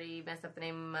had already messed up the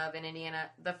name of in Indiana,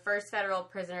 he was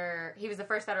the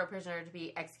first federal prisoner to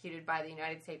be executed by the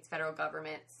United States federal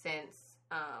government since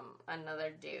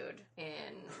another dude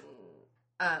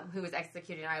who was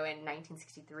executed in Iowa in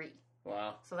 1963.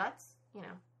 Wow. So that's,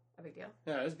 a big deal.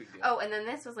 Yeah, that's a big deal. Oh, and then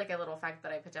this was like a little fact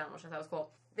that I put down, which I thought was cool.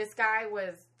 This guy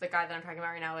the guy that I'm talking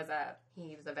about right now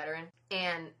he was a veteran.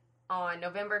 And on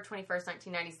November 21st,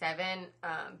 1997,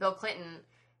 Bill Clinton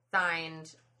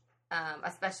signed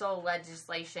a special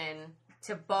legislation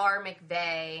to bar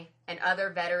McVeigh and other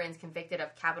veterans convicted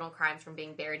of capital crimes from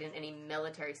being buried in any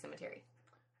military cemetery.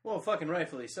 Well, fucking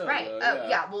rightfully so. Right.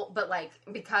 Well, but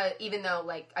because even though,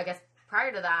 I guess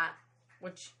prior to that,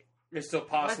 which... It's still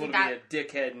possible to be a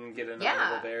dickhead and get an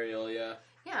honorable burial, yeah.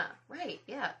 Yeah, right,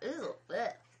 yeah. Ew,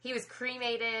 bleh. He was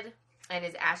cremated, and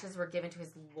his ashes were given to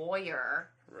his lawyer.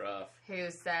 Rough. Who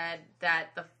said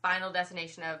that the final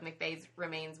destination of McVeigh's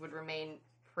remains would remain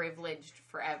privileged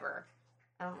forever.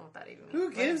 I don't know what that even means.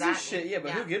 Who gives a shit? Yeah,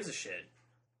 but who gives a shit?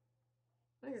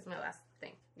 I think this is my last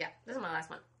thing. Yeah, this is my last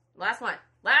one. Last one.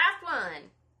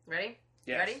 Ready?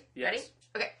 Yes. Ready? Yes. Ready?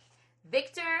 Okay.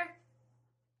 Victor,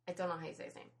 I don't know how you say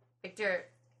his name. Victor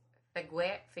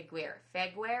Feguer,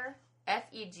 Feguer.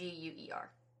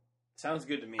 Sounds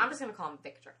good to me. I'm just going to call him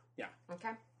Victor. Yeah.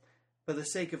 Okay? For the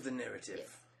sake of the narrative. Yes.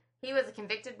 He was a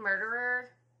convicted murderer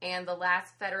and the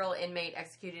last federal inmate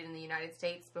executed in the United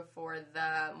States before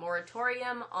the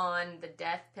moratorium on the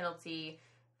death penalty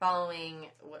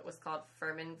following what was called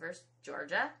Furman versus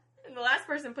Georgia. And the last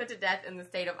person put to death in the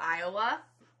state of Iowa.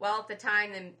 Well, at the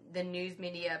time, the news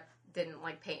media didn't,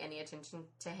 pay any attention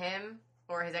to him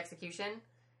or his execution.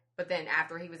 But then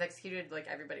after he was executed,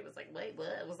 everybody was wait, what?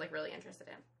 It was, really interested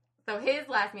in. So his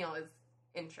last meal is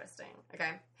interesting,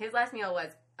 okay? His last meal was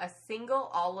a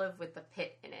single olive with a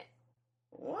pit in it.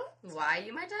 What? Why,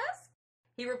 you might ask?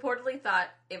 He reportedly thought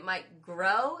it might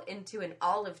grow into an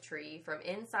olive tree from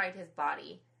inside his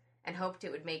body and hoped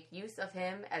it would make use of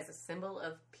him as a symbol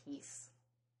of peace.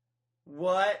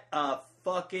 What a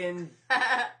fucking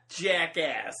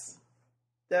jackass.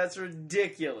 That's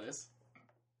ridiculous.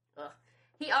 Ugh.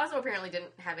 He also apparently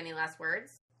didn't have any last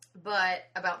words, but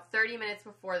about 30 minutes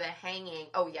before the hanging...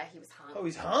 Oh, yeah, he was hung. Oh,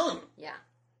 he's hung? Yeah.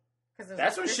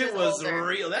 That's when shit was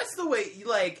real. That's the way,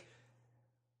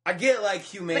 I get,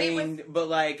 humane, but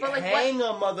hang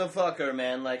a motherfucker,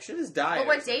 man. Shit is dire. But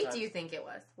what date do you think it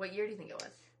was? What year do you think it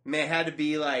was? Man, it had to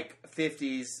be,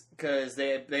 50s, because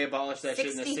they abolished that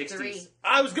 63. Shit in the 60s.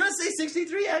 I was going to say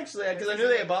 63, actually, because I knew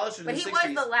they abolished it in the 60s. But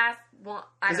he was the last one.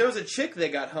 Because there was a chick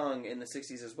that got hung in the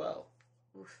 60s as well.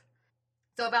 Oof.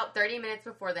 So about 30 minutes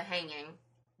before the hanging,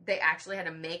 they actually had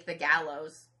to make the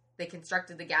gallows. They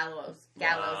constructed the gallows in the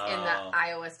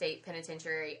Iowa State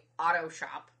Penitentiary auto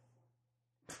shop.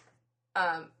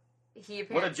 He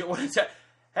apparently...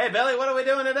 Hey, Billy, what are we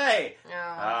doing today?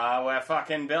 Oh. We're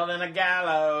fucking building a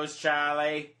gallows,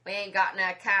 Charlie. We ain't got no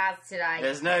cars today.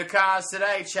 There's no cars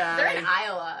today, Charlie. They're in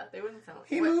Iowa. They wouldn't tell me.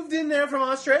 He moved in there from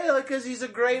Australia because he's a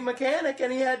great mechanic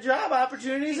and he had job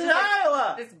opportunities in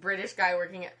Iowa. This British guy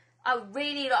working at... I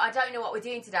don't know what we're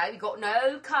doing today. We got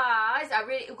no cars.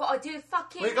 We've got to do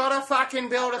fucking... We got to fucking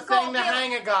build a thing to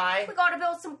hang a guy. We got to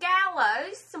build some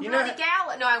gallows. Some bloody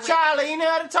gallows. No, Charlie, you know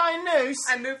how to tie a noose?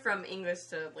 I moved from English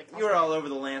to, You were all over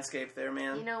the landscape there,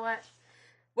 man. You know what?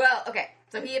 Well, okay.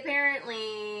 So he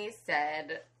apparently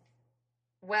said,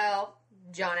 well,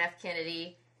 John F.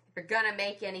 Kennedy, if you're going to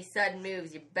make any sudden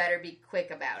moves, you better be quick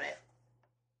about it.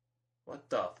 What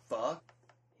the fuck?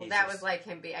 Well, that was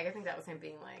him being... I think that was him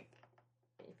being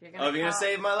if you're gonna if you're gonna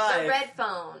save my life. The red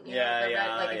phone. If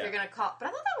you're gonna call... But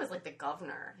I thought that was the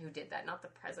governor who did that, not the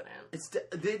president.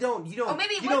 You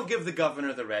don't give the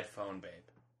governor the red phone, babe.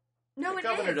 No, the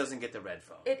governor doesn't get the red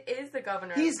phone. It is the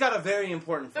governor. He's got a very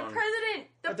important phone.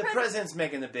 The president's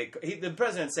making the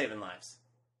president's saving lives.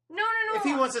 No. If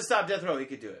he wants to stop death row, he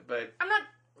could do it, but... I'm not...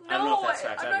 I don't know if that's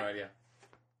fact. I have no idea.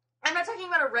 I'm not talking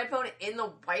about a red phone in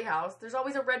the White House. There's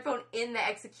always a red phone in the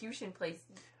execution place.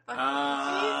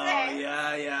 Yeah.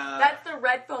 That's the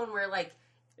red phone where,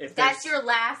 that's your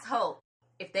last hope.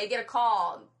 If they get a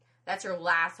call, that's your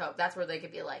last hope. That's where they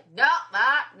could be like, no,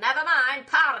 never mind,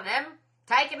 pardon him.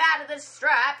 Take him out of the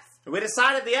straps. We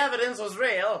decided the evidence was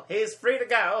real. He's free to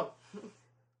go.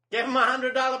 Give him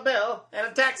 $100 bill and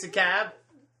a taxi cab.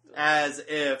 As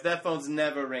if that phone's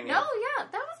never ringing. No, yeah,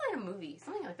 that was a movie.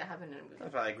 Something like that happened in a movie.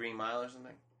 That's probably Green Mile or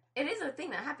something. It is a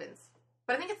thing that happens.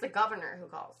 But I think it's the governor who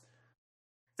calls.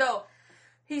 So,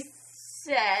 he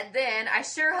said then, I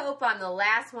sure hope I'm the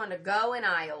last one to go in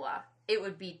Iowa. it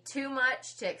would be too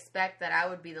much to expect that I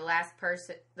would be the last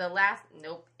person.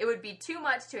 It would be too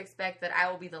much to expect that I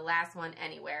will be the last one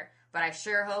anywhere. But I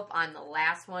sure hope I'm the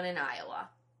last one in Iowa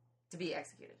to be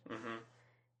executed.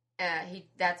 Mm-hmm.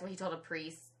 That's what he told a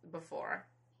priest before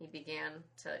he began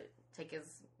to take his,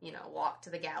 walk to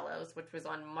the gallows, which was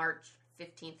on March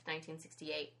 15th,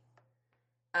 1968.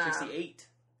 68.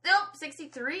 Nope,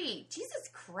 63. Jesus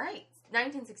Christ.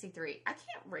 1963. I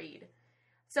can't read.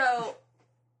 So,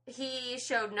 he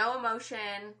showed no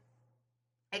emotion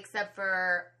except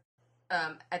for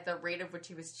at the rate of which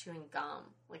he was chewing gum.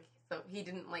 So he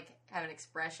didn't, have an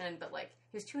expression, but,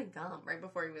 he was chewing gum right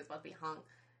before he was about to be hung.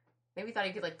 Maybe he thought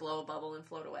he could, blow a bubble and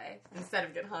float away instead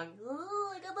of get hung.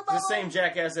 Ooh, I got the bubble! It's the same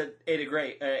jackass that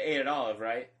ate an olive,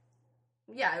 right?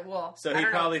 Yeah, well... So he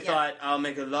probably thought, I'll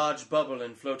make a large bubble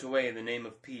and float away in the name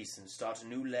of peace and start a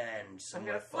new land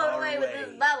somewhere far away. I'm going to float away with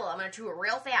this bubble. I'm going to chew it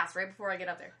real fast right before I get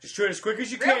up there. Just chew it as quick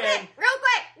as you Real can.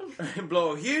 quick! And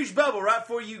blow a huge bubble right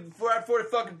before the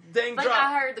fucking thing drops.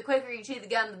 I heard the quicker you chew the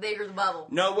gum, the bigger the bubble.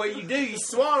 No, what you do, you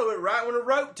swallow it right when the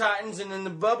rope tightens, and then the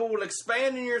bubble will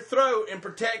expand in your throat and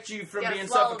protect you from being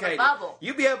suffocated. The bubble.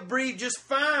 You'll be able to breathe just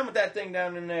fine with that thing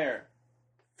down in there.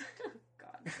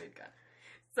 God, good God.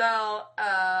 So,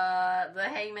 the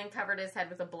hangman covered his head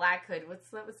with a black hood.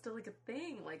 That was still a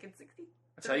thing, in 63.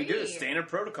 That's how you do it. Standard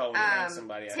protocol when you hang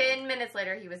somebody out. 10 minutes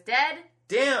later, he was dead.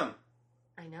 Damn!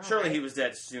 I know. Surely he was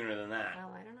dead sooner than that.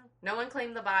 Well, I don't know. No one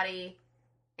claimed the body,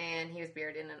 and he was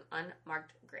buried in an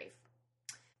unmarked grave.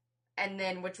 And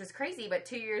then, which was crazy, but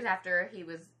 2 years after he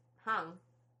was hung,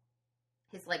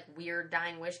 his, weird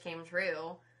dying wish came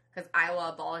true, because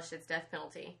Iowa abolished its death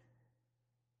penalty.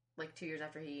 2 years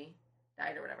after he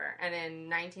died or whatever. And in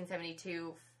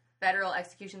 1972, federal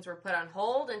executions were put on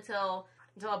hold until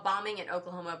a bombing in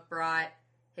Oklahoma brought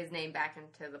his name back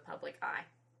into the public eye.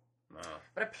 Wow.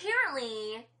 But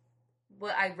apparently,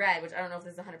 what I read, which I don't know if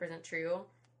this is 100% true,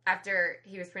 after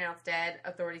he was pronounced dead,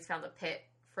 authorities found a pit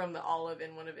from the olive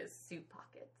in one of his suit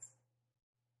pockets.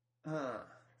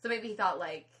 So maybe he thought,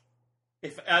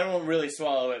 if I don't really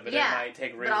swallow it, but it might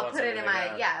take real. But I'll put it in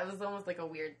my... Yeah, it was almost like a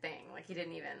weird thing. He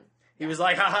didn't even... He was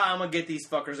like, haha, I'm gonna get these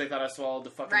fuckers. They thought I swallowed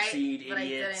the fucking seed, but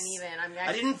idiots. I didn't even.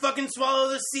 I didn't fucking swallow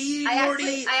the seed,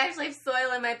 Morty! I actually have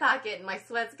soil in my pocket, and my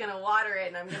sweat's gonna water it,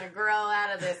 and I'm gonna grow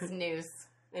out of this noose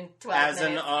in 12 minutes. As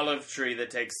an olive tree that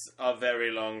takes a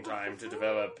very long time to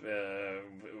develop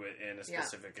in a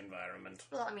specific environment.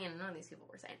 Well, none of these people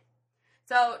were sane.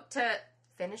 So, to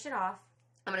finish it off,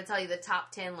 I'm gonna tell you the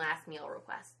top 10 last meal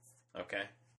requests. Okay.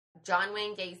 John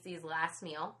Wayne Gacy's last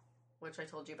meal, which I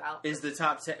told you about. Is the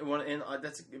top 10 one in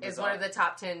that's is one of the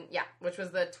top 10, which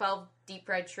was the 12 deep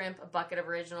fried shrimp, a bucket of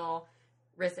original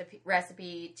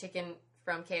recipe chicken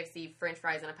from KFC, french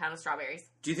fries, and a pound of strawberries.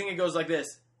 Do you think it goes like this?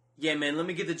 Yeah, man, let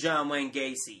me get the John Wayne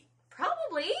Gacy.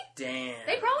 Probably. Damn.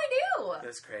 They probably do.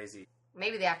 That's crazy.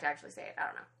 Maybe they have to actually say it. I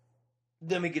don't know.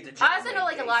 Let me get the John I also Wayne know,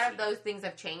 Gacy. a lot of those things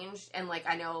have changed, and,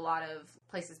 I know a lot of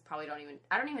places probably don't even...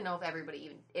 I don't even know if every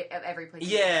place...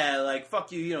 Yeah,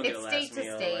 fuck you, you don't get a last meal. It's state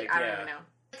to state, I don't even know.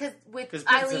 Because with Cause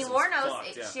Eileen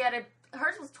Wuornos, she had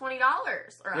hers was $20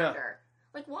 or under.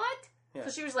 What? Yeah.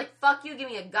 So she was like, fuck you, give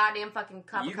me a goddamn fucking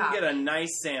cup of coffee. You can get a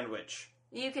nice sandwich.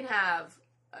 You can have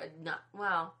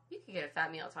you can get a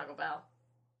fat meal at Taco Bell.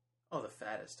 Oh, the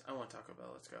fattest. I want Taco Bell,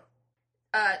 let's go.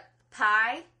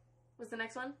 Pie was the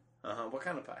next one. Uh-huh, what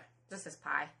kind of pie? Just this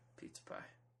pie. Pizza pie.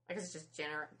 I guess it's just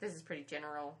general. This is pretty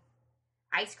general.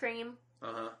 Ice cream.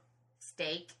 Uh-huh.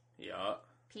 Steak. Yeah.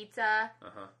 Pizza.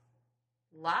 Uh-huh.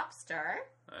 Lobster.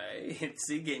 I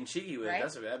see getting cheeky with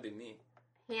it. That'd be me.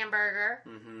 Hamburger.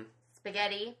 Mm-hmm.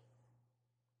 Spaghetti.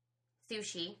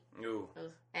 Sushi. Ooh.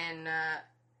 And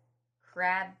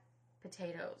crab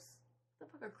potatoes.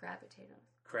 What the fuck are crab potatoes?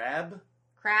 Crab?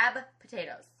 Crab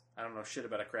potatoes. I don't know shit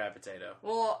about a crab potato.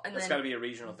 Well, and that's got to be a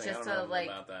regional thing. I don't know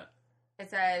about that. It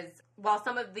says, while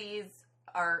some of these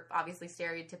are obviously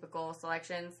stereotypical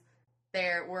selections,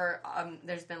 there's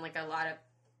been a handful of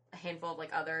handful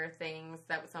of things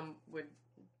that some would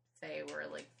say were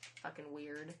fucking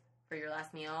weird for your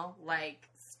last meal, like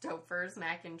Stouffer's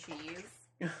mac and cheese,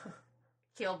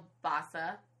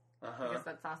 kielbasa. I guess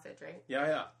that's sausage, right?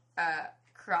 Yeah.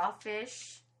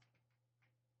 Crawfish,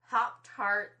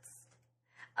 Pop-Tarts,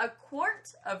 a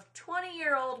quart of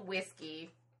 20-year-old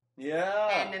whiskey.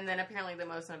 Yeah. And then apparently the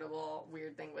most notable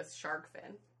weird thing was shark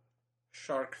fin.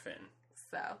 Shark fin.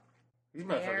 So. These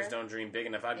motherfuckers don't dream big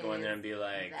enough. I'd go in there and be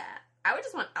like... That. I would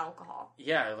just want alcohol.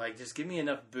 Yeah, just give me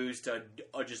enough booze to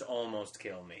just almost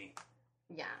kill me.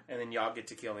 Yeah. And then y'all get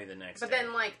to kill me the next But day.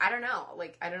 then, like, I don't know.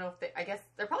 Like, I don't know if I guess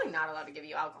they're probably not allowed to give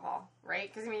you alcohol,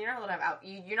 right? Because, I mean, you're not allowed to have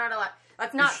you're not allowed.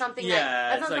 That's not something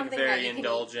that's it's not like something very that you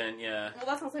indulgent, yeah. Well,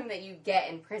 that's not something that you get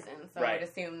in prison, so I would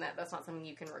assume that that's not something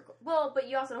you can Well, but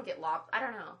you also don't get I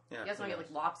don't know. Yeah, you also don't get,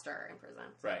 like, lobster in prison.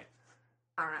 So. Right.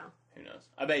 I don't know. Who knows?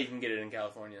 I bet you can get it in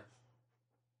California.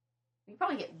 You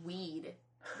probably get weed.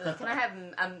 Like, can I have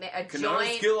a Can joint? I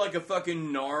just get like a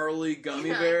fucking gnarly gummy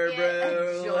Can I bear, get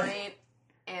bro? a joint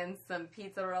and some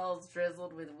pizza rolls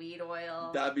drizzled with weed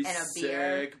oil. That'd be and a sick,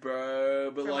 beer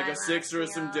bro. But for like my a sixer of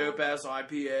last some meal. dope ass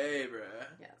IPA, bro.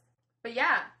 Yes. But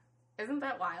yeah, isn't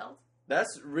that wild?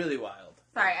 That's really wild.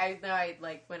 Sorry, I know I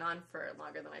like went on for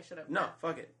longer than I should have. No,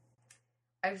 fuck it.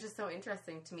 It was just so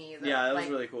interesting to me. That, Yeah, that was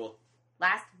like, really cool.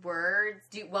 Last words.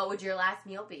 What would your last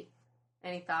meal be?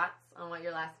 Any thoughts on what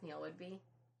your last meal would be?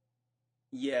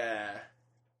 Yeah.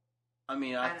 I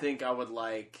mean, I don't- think I would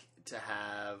like to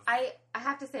have... I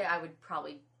have to say I would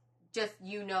probably just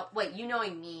you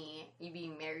knowing me, you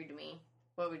being married to me.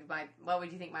 What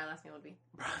would you think my last meal would be?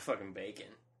 fucking bacon.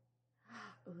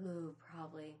 Ooh,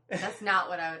 probably. That's not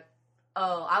what I would.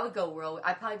 Oh, I would go real.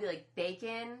 I'd probably be like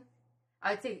bacon.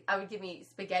 I would say I would give me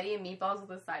spaghetti and meatballs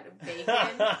with a side of bacon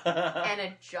and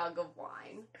a jug of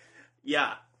wine.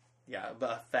 Yeah, but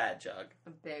a fat jug. A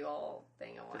big old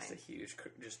thing of wine. Just a huge,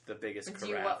 just the biggest Would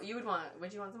carafe. you want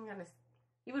some kind of?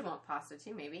 You would want pasta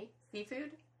too, maybe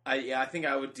seafood. I think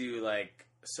I would do like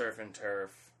surf and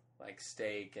turf, like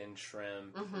steak and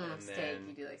shrimp, and Steak. then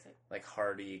You do like steak. like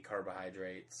hearty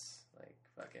carbohydrates, like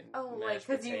fucking like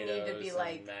because you need to be and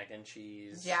like mac and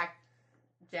cheese. Jack.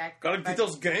 Gotta get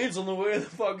those gains on the way the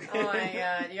fuck. Oh my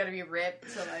god, you gotta be ripped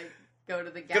to like go to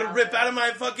the. Gotta rip out of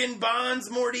my fucking bonds,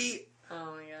 Morty.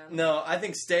 Oh my god. No, I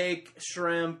think steak,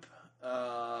 shrimp,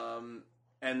 and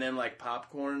then like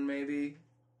popcorn maybe.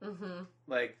 Mm-hmm.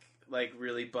 Like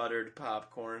really buttered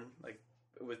popcorn, like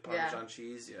with Parmesan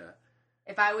cheese, yeah.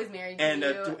 If I was married to And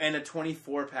you, a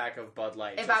 24 pack of Bud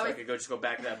Light, If so I I was- could go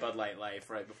back to that Bud Light life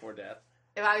right before death.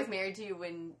 if I was married to you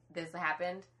when this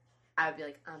happened, I would be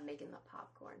like, I'm making the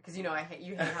popcorn because you hate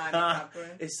how I make popcorn.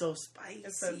 It's so spicy.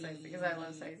 It's so spicy because I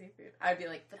love spicy food. I'd be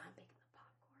like, but I'm making the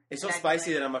popcorn. It's so And I'd be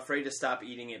spicy like, that I'm afraid to stop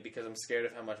eating it because I'm scared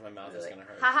of how much my mouth is like, gonna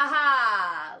hurt. ha ha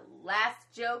ha!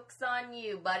 Last joke's on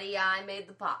you, buddy. I made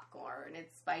the popcorn.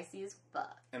 It's spicy as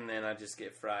fuck. And then I just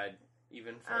get fried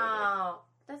even further. Oh,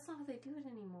 that's not how they do it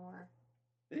anymore.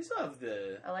 They still have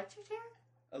the Electric chair?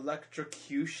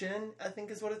 electrocution, I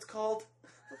think is what it's called.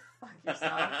 Fuck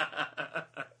yourself.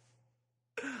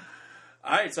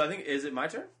 Alright, so I think, is it my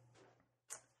turn?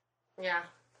 Yeah.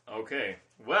 Okay.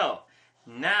 Well,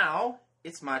 now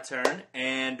it's my turn,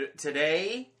 and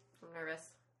today, I'm nervous.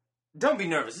 don't be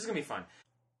nervous, this is going to be fun.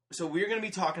 So we're going to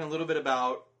be talking a little bit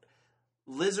about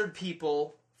lizard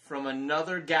people from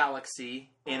another galaxy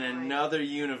in another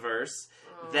universe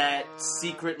that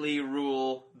secretly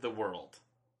rule the world.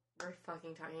 We're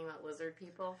fucking talking about lizard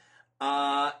people.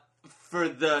 For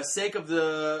the sake of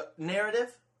the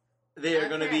narrative, they are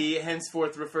going to be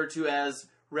henceforth referred to as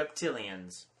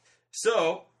reptilians.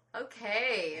 So,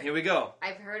 Okay. here we go.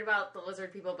 I've heard about the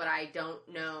lizard people, but I don't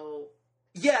know.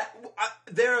 Yeah,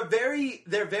 they're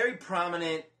very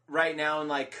prominent right now in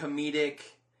like comedic,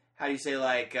 how do you say,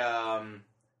 like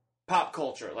pop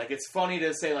culture. Like it's funny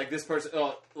to say like this person,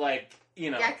 like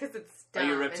you know. Yeah, because it's dumb.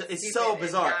 you It's it's stupid. so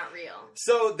bizarre. It's not real.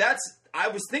 So I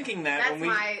was thinking that That's when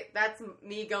we. that's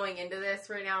me going into this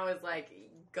right now is like,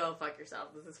 go fuck yourself.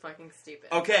 This is fucking stupid.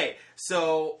 Okay,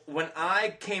 so when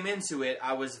I came into it,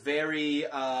 I was very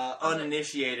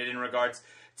uninitiated in regards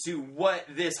to what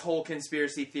this whole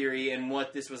conspiracy theory and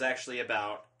what this was actually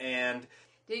about. And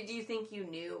Did you think you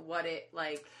knew what it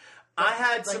like? I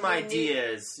had like some you knew-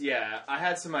 ideas. Yeah, I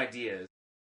had some ideas.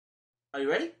 Are you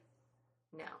ready?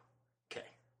 No. Okay.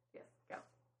 Yes. Go.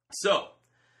 So,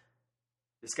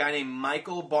 this guy named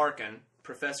Michael Barkin,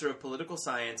 professor of political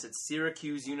science at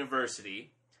Syracuse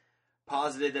University,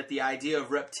 posited that the idea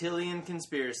of reptilian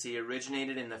conspiracy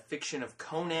originated in the fiction of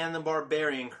Conan the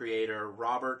Barbarian creator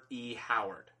Robert E.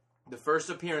 Howard. The first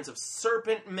appearance of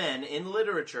serpent men in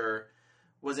literature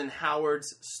was in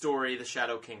Howard's story The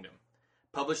Shadow Kingdom,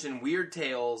 published in Weird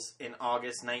Tales in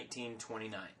August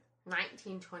 1929.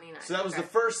 1929. So that was the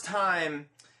first time.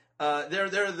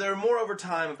 There are more over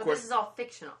time, of But course. this is all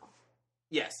fictional.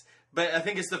 Yes, but I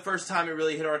think it's the first time it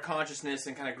really hit our consciousness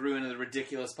and kind of grew into the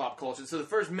ridiculous pop culture. So the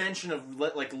first mention of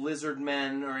like lizard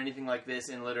men or anything like this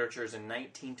in literature is in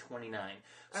 1929.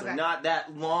 So Okay. not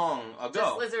that long ago.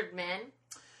 Just lizard men.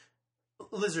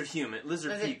 Lizard people.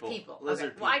 Lizard Okay. people.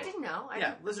 Well, I didn't know.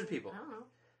 Lizard people. I don't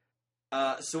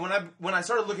know. So when I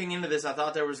started looking into this, I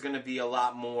thought there was going to be a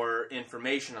lot more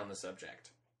information on the subject.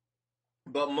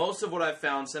 But most of what I've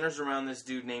found centers around this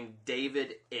dude named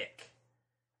David Icke.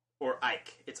 Or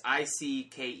Ike. It's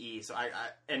I-C-K-E. So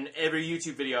and every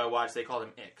YouTube video I watch, they call him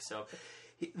Icke. So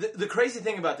the crazy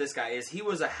thing about this guy is he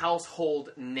was a household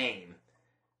name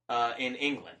in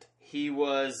England. He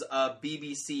was a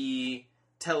BBC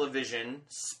television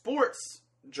sports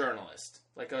journalist.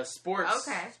 Like a sports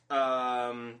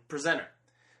presenter.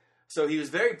 So he was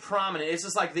very prominent. It's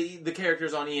just like the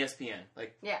characters on ESPN.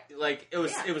 Like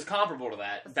it was comparable to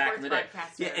that back in the day.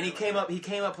 Yeah, and he came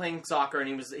up playing soccer, and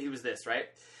he was this, right?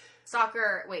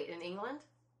 Soccer, wait, in England?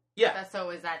 Yeah. So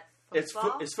is that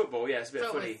football? It's football, yeah. It's a bit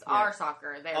so footy. It's our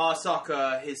soccer. Our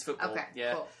soccer, his football. Okay,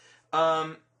 yeah.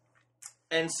 cool.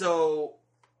 And so,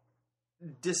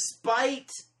 despite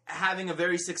having a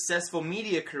very successful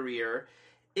media career,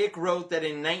 Icke wrote that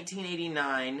in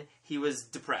 1989 he was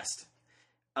depressed.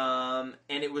 And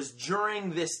it was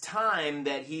during this time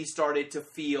that he started to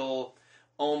feel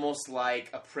almost like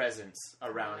a presence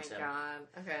around him. Oh my god.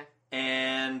 Okay.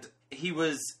 And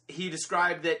he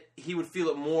described that he would feel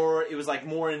it was like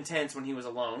more intense when he was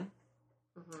alone.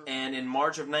 Mm-hmm. And in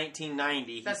March of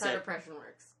 1990, That's how depression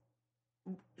works.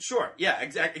 Sure. Yeah.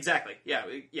 Exactly. Yeah.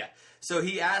 Yeah. So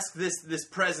he asked this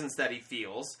presence that he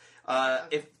feels.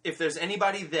 If there's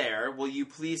anybody there, will you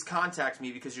please contact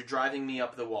me because you're driving me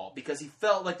up the wall? Because he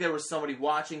felt like there was somebody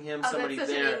watching him, somebody that's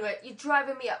such there. An English. You're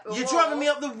driving me up the wall. You're driving me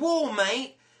up the wall,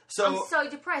 mate. So, I'm so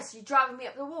depressed. You're driving me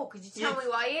up the wall. Could you tell me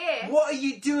why you're here? What are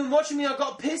you doing watching me? I've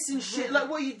got piss and shit. Like,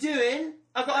 what are you doing?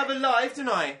 I've got to have a life, don't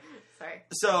I? Sorry.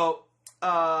 So,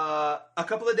 a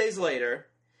couple of days later,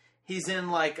 he's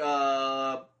in like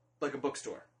a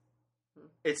bookstore.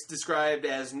 It's described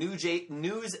as news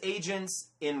agents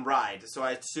in Ryde. So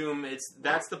I assume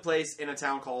that's the place in a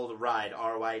town called Ryde,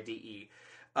 R-Y-D-E.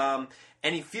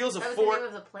 And he feels that was the name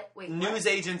of the place. Wait, news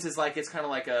agents is like, it's kind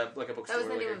of like a bookstore. That was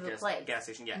the name of the place. Gas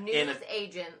station, yeah. News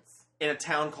agents. In a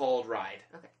town called Ryde.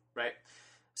 Okay. Right?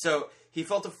 So he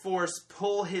felt a force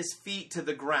pull his feet to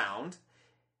the ground,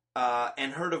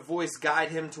 and heard a voice guide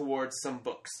him towards some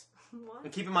books. What?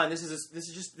 And keep in mind, this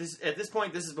is at this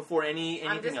point, this is before anything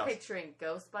else. I'm just picturing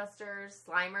Ghostbusters,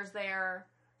 Slimer's there.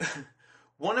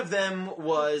 One of them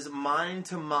was Mind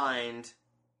to Mind,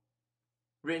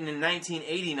 written in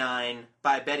 1989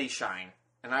 by Betty Shine.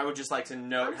 And I would just like to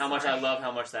note much I love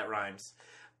how much that rhymes.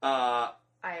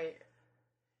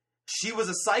 She was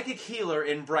a psychic healer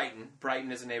in Brighton.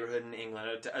 Brighton is a neighborhood in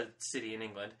England, a city in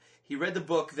England. He read the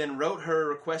book, then wrote her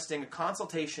requesting a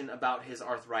consultation about his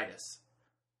arthritis.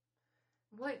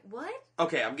 Wait, what?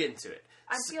 Okay, I'm getting to it.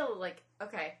 I feel like,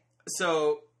 okay.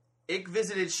 So, Icke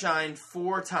visited Shine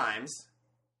 4 times,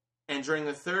 and during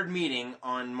the third meeting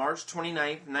on March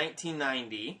 29th,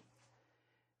 1990,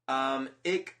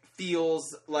 Icke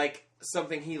feels like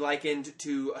something he likened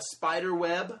to a spider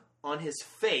web on his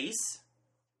face.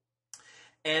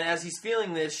 And as he's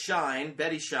feeling this,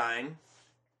 Betty Shine,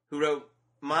 who wrote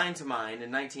Mind to Mind in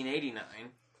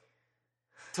 1989,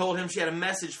 told him she had a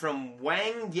message from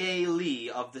Wang Ye Li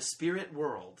of the spirit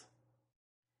world.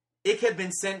 Icke had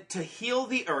been sent to heal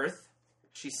the earth,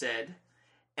 she said,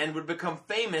 and would become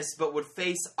famous but would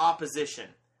face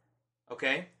opposition.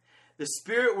 Okay? The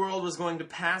spirit world was going to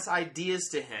pass ideas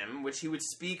to him, which he would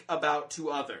speak about to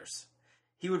others.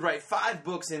 He would write 5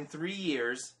 books in 3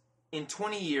 years. In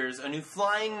 20 years, a new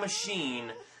flying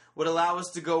machine would allow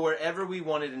us to go wherever we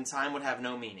wanted and time would have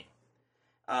no meaning.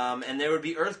 And there would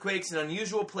be earthquakes in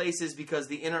unusual places because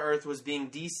the inner earth was being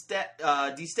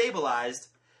destabilized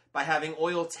by having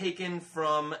oil taken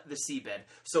from the seabed.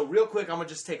 So real quick, I'm going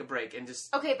to just take a break and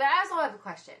just... Okay, but I also have a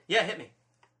question. Yeah, hit me.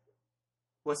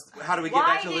 How do we get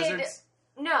back to lizards?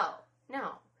 No.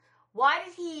 Why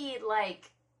did he,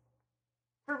 like...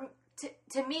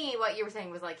 To me, what you were saying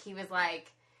was, like, he was,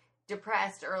 like,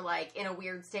 depressed or, like, in a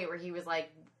weird state where he was, like,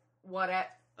 what?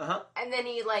 And then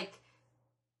he, like...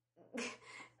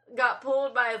 got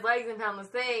pulled by his legs and found this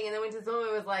thing, and then went to someone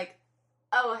and was like,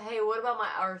 oh, hey, what about my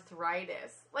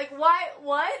arthritis? Like, why?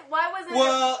 What? Why wasn't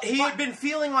Well, he had been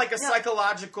feeling like a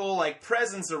psychological, like,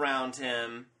 presence around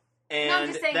him, and... No, I'm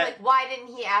just saying, like, why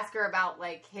didn't he ask her about,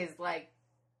 like, his, like...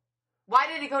 Why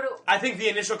did he go to... I think the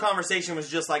initial conversation was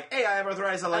just like, hey, I have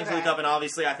arthritis, I'd like to look up, and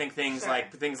obviously I think things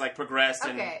like progressed,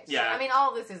 and... Yeah. Sure. I mean,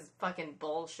 all this is fucking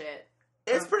bullshit.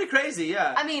 It's pretty crazy,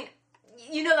 yeah. I mean...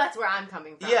 You know that's where I'm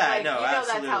coming from. Yeah, like, no, you know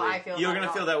absolutely. That's how I feel. You're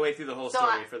gonna feel that way through the whole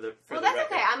story for the that's record.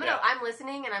 okay. I'm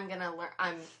listening, and I'm gonna learn.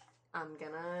 I'm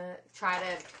gonna try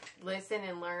to listen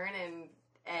and learn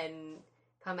and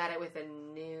come at it with a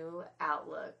new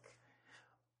outlook.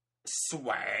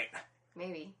 Sweet.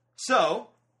 Maybe. So,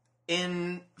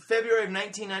 in February of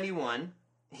 1991,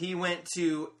 he went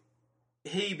to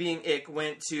he, being Ick,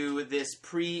 went to this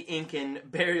pre-Incan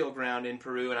burial ground in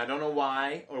Peru, and I don't know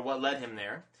why or what led him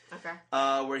there.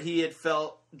 Okay. Where he had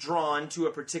felt drawn to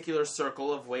a particular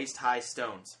circle of waist-high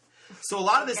stones. So a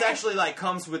lot of this actually like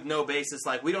comes with no basis.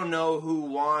 Like, we don't know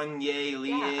who Wang Ye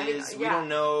Li is. We don't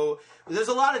know. There's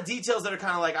a lot of details that are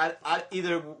kind of like I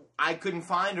either I couldn't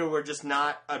find or were just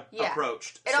not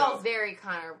approached. It all is very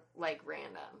kind of like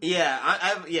random.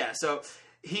 Yeah, So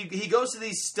he goes to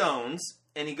these stones.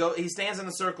 And he stands in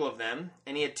the circle of them,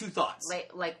 and he had two thoughts.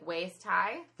 Like waist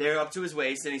high? They're up to his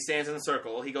waist, and he stands in the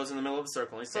circle. He goes in the middle of the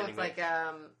circle, and he's standing there. So it's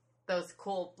like those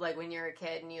cool, like when you're a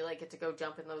kid and you like get to go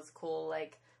jump in those cool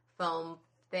like foam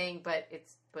thing, but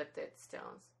it's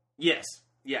stones. Yes,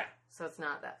 yeah. So it's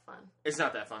not that fun. It's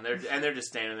not that fun. They're just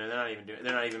standing there.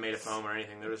 They're not even made of foam or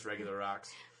anything. They're just regular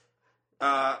rocks.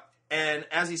 And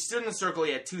as he stood in the circle,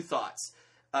 he had two thoughts.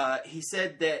 He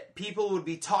said that people would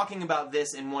be talking about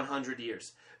this in 100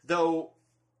 years. Though,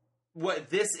 what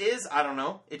this is, I don't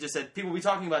know. It just said people will be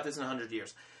talking about this in 100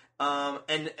 years.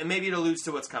 And maybe it alludes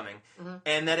to what's coming. Mm-hmm.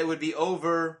 And that it would be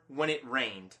over when it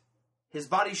rained. His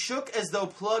body shook as though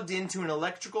plugged into an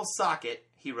electrical socket,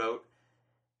 he wrote,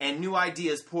 and new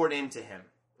ideas poured into him.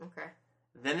 Okay.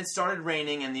 Then it started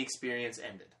raining and the experience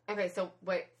ended. Okay, so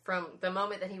wait, from the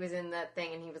moment that he was in that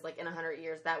thing and he was like in 100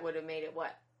 years, that would have made it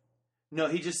what? No,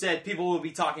 he just said people will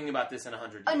be talking about this in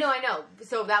 100 years. Oh, no, I know.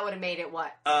 So that would have made it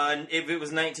what? If it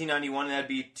was 1991, that'd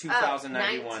be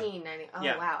 2091. 1990. Oh,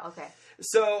 yeah. Wow, okay.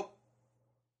 So,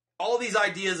 all these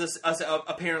ideas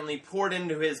apparently poured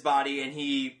into his body, and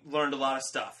he learned a lot of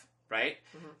stuff, right?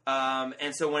 Mm-hmm.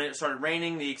 And so when it started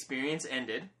raining, the experience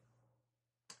ended.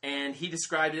 And he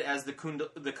described it as the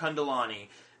Kundalani,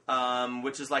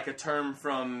 which is like a term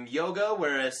from yoga,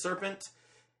 where a serpent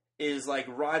is like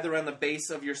right around the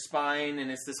base of your spine, and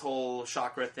it's this whole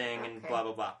chakra thing, and blah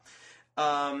blah blah.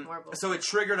 So it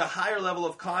triggered a higher level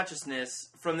of consciousness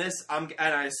from this. And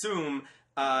I assume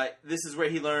this is where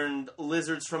he learned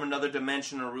lizards from another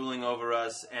dimension are ruling over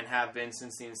us and have been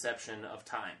since the inception of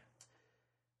time.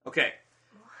 Okay,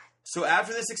 so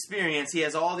after this experience, he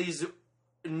has all these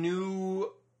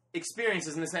new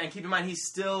experiences in this. And keep in mind, he's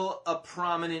still a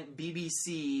prominent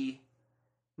BBC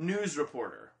news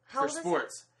reporter for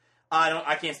sports.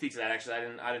 I can't speak to that, actually.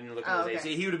 I didn't look at his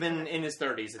age. He would have been in his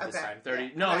 30s at this time. 30. Yeah.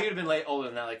 No, he would have been older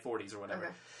than that, like 40s or whatever.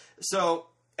 Okay. So,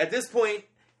 at this point,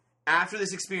 after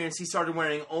this experience, he started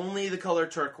wearing only the color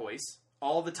turquoise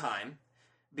all the time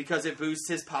because it boosts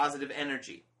his positive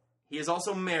energy. He is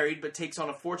also married, but takes on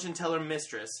a fortune teller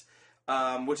mistress,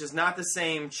 which is not the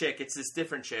same chick. It's this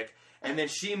different chick. And then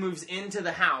she moves into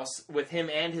the house with him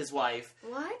and his wife.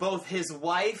 What? Both his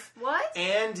wife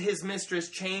and his mistress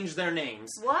changed their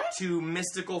names to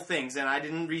mystical things. And I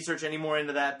didn't research any more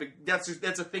into that, but that's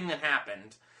a thing that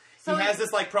happened. So he has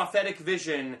this like prophetic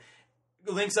vision,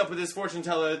 links up with his fortune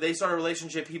teller, they start a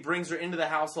relationship, he brings her into the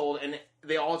household, and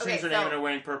they all change their name and are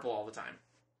wearing purple all the time.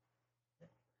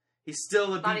 He's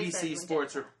still a BBC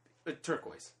sports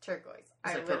turquoise. Turquoise.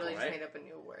 I literally purple, just made up a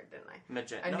new word, didn't I?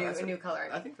 Magenta. A new color.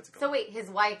 I think that's a color. So wait, his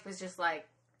wife was just like.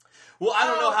 Well, I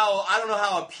don't know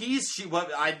how appeased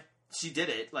she did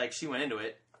it. Like, she went into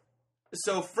it.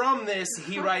 So from this,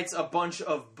 he writes a bunch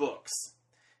of books,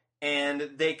 and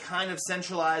they kind of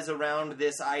centralize around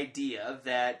this idea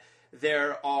that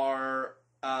there are.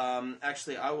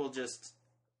 Actually, I will just.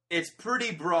 It's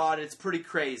pretty broad. It's pretty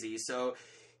crazy. So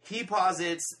he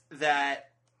posits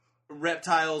that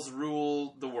reptiles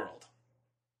rule the world.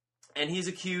 And he's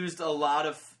accused a lot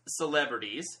of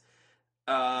celebrities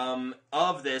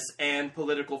of this and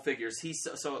political figures.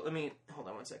 So let me hold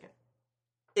on one second.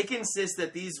 It insists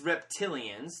that these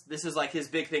reptilians, this is like his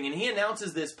big thing, and he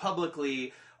announces this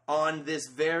publicly on this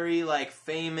very like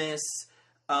famous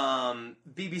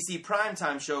BBC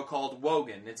primetime show called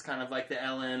Wogan. It's kind of like the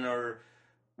Ellen or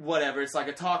whatever. It's like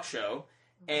a talk show,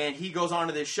 and he goes on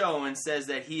to this show and says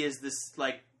that he is this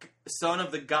like son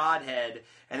of the Godhead,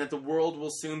 and that the world will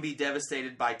soon be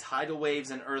devastated by tidal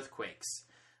waves and earthquakes.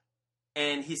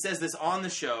 And he says this on the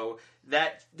show.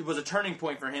 That was a turning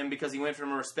point for him because he went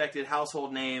from a respected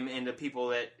household name into people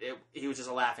that he was just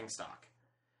a laughingstock.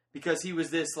 Because he was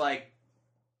this, like,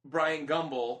 Bryant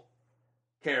Gumbel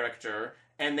character,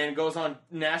 and then goes on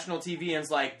national TV and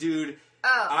is like, dude,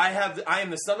 I am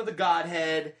the son of the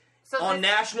Godhead on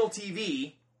national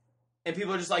TV, and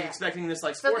people are just, like, expecting this,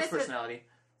 like, sports personality.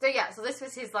 So this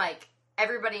was his, like,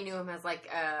 everybody knew him as, like,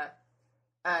 a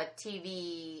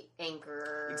TV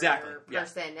anchor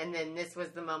person, and then this was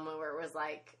the moment where it was,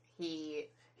 like, he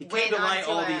came to light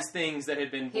all these things that had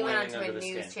been boiling under the skin. He went onto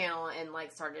a news channel and,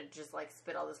 like, started to just, like,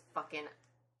 spit all this fucking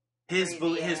his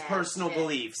personal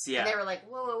beliefs, yeah. And they were like,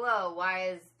 whoa, why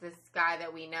is this guy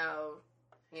that we know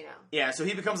you know. Yeah, so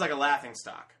he becomes like a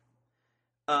laughingstock.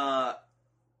 So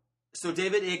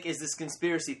David Icke is this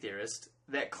conspiracy theorist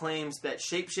that claims that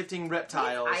shape-shifting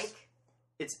reptiles... Ike?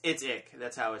 It's Icke.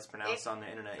 That's how it's pronounced on the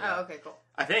internet. Yeah. Oh, okay, cool.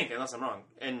 I think, unless I'm wrong.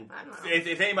 And I don't know.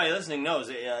 if anybody listening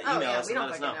knows, email us we and don't let us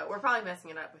fucking know. know. We're probably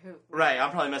messing it up. Who? Right, I'm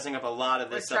probably messing up a lot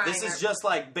of this We're stuff. This trying is our- just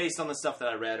like based on the stuff that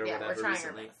I read or Yeah, whatever we're trying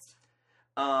recently.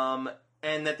 our best.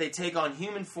 And that they take on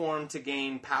human form to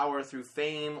gain power through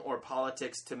fame or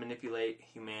politics to manipulate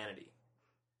humanity.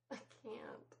 I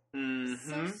can't.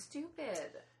 Mm-hmm. So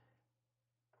stupid.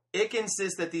 Icke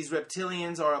insists that these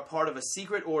reptilians are a part of a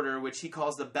secret order which he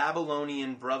calls the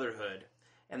Babylonian Brotherhood,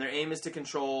 and their aim is to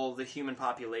control the human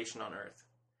population on Earth.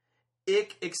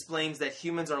 Icke explains that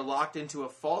humans are locked into a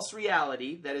false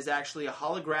reality that is actually a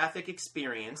holographic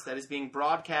experience that is being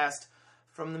broadcast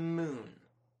from the moon.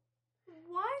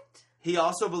 What? He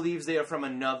also believes they are from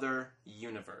another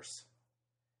universe.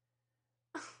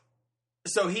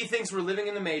 So he thinks we're living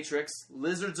in the Matrix,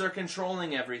 lizards are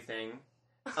controlling everything.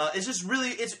 It's just really,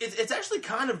 it's actually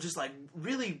kind of just like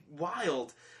really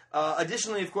wild.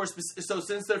 Additionally, of course, so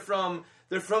since they're from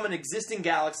an existing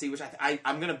galaxy, which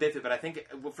I'm gonna biff it, but I think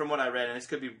from what I read, and this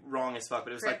could be wrong as fuck,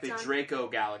 but it was like the Draco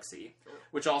galaxy,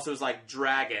 which also is like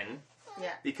dragon.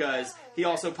 Yeah. Because he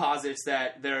also posits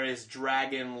that there is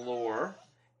dragon lore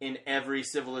in every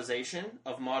civilization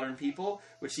of modern people,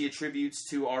 which he attributes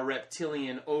to our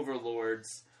reptilian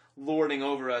overlords lording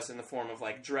over us in the form of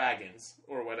like dragons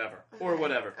or whatever.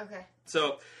 Okay.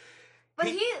 So, but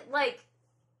he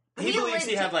believes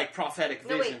he had like prophetic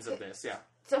visions of this. Yeah.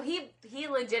 So he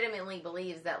legitimately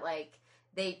believes that like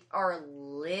they are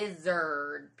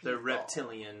lizard people. They're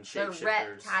reptilian shapeshifters.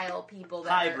 They're reptile people.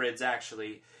 That hybrids,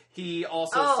 actually. He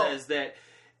also says that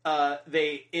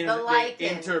they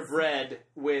interbred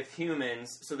with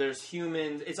humans. So there's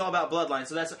humans. It's all about bloodline.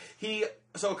 So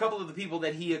So a couple of the people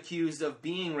that he accused of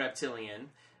being reptilian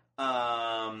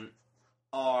are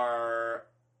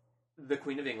the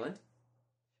Queen of England.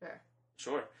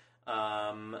 Sure.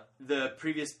 The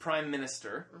previous Prime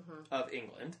Minister of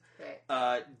England.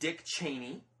 Right. Dick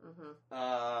Cheney.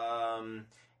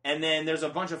 And then there's a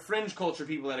bunch of fringe culture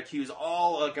people that accuse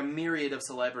a myriad of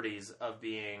celebrities of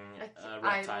being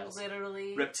reptiles.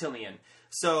 Reptilian.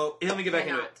 So, let me get back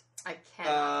into it. I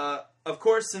cannot. Of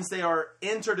course, since they are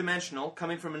interdimensional,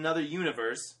 coming from another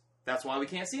universe, that's why we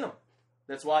can't see them.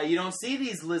 That's why you don't see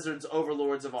these lizards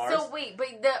overlords of ours. So wait,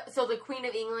 but the Queen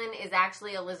of England is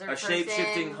actually a lizard person? A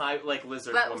shape-shifting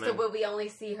lizard woman. So will we only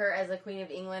see her as the Queen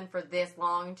of England for this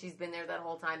long? She's been there that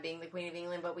whole time being the Queen of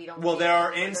England, but we don't see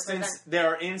there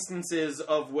are instances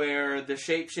of where the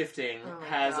shape-shifting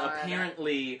has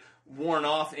apparently worn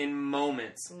off in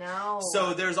moments. No.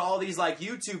 So there's all these like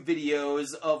YouTube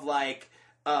videos of like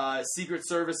Secret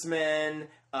Servicemen,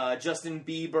 Justin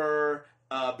Bieber,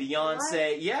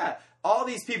 Beyonce. What? Yeah. All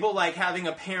these people like having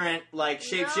apparent like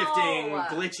shape-shifting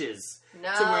glitches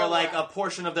to where like a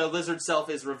portion of their lizard self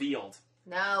is revealed.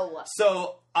 No.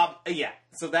 So yeah.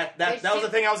 So that was the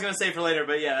thing I was gonna say for later,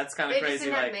 but yeah, that's kind of crazy. They just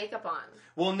didn't have makeup on.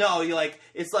 Well, no,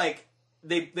 it's like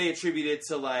they attribute it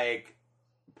to like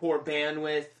poor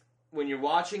bandwidth when you're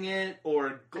watching it,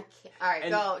 or all right,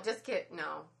 go. Just go.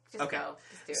 Just go.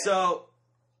 Just do it. So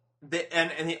so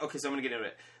I'm gonna get into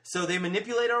it. So they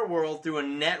manipulate our world through a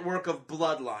network of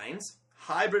bloodlines,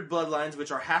 hybrid bloodlines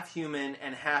which are half human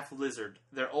and half lizard.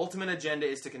 Their ultimate agenda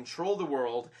is to control the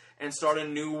world and start a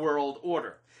new world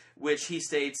order, which he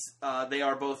states they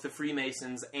are both the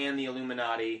Freemasons and the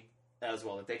Illuminati as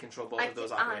well, that they control both of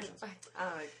those operations.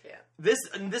 I can't.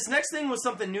 This next thing was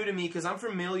something new to me because I'm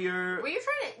familiar...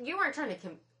 You weren't trying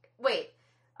to... Wait,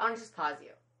 I want to just pause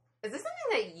you. Is this something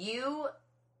that you...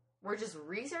 We're just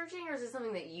researching, or is this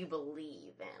something that you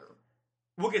believe in?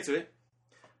 We'll get to it.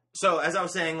 So, as I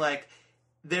was saying, like,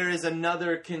 there is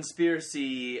another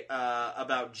conspiracy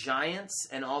about giants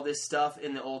and all this stuff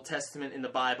in the Old Testament in the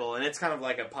Bible, and it's kind of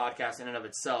like a podcast in and of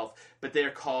itself, but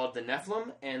they're called the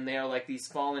Nephilim, and they're like these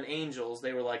fallen angels.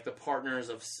 They were like the partners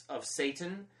of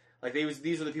Satan. Like,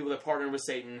 these were the people that partnered with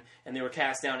Satan, and they were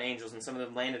cast down angels, and some of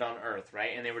them landed on Earth,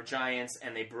 right? And they were giants,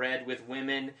 and they bred with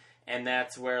women, and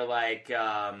that's where, like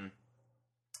all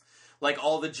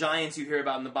the giants you hear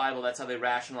about in the Bible, that's how they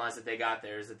rationalize that they got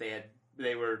there, is that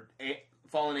they were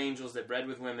fallen angels that bred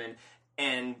with women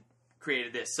and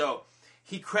created this. So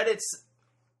he credits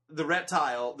the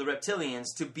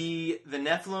reptilians, to be the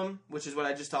Nephilim, which is what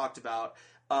I just talked about,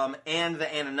 and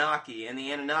the Anunnaki. And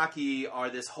the Anunnaki are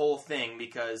this whole thing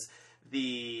because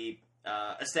the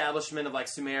establishment of like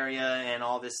Sumeria and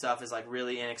all this stuff is like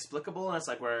really inexplicable, and it's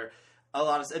like where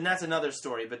and that's another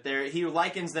story, but he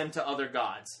likens them to other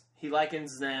gods. He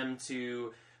likens them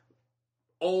to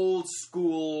old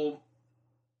school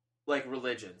like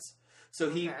religions. So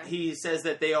Okay. he says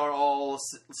that they are all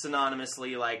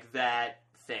synonymously like that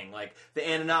thing. Like the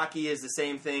Anunnaki is the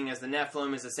same thing as the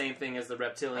Nephilim, is the same thing as the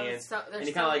reptilians, and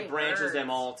he kind of like branches them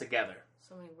all together.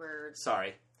 So many words.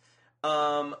 Sorry.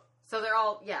 So they're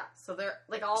all So they're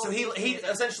like all. So he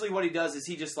essentially what he does is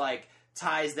he just like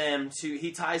ties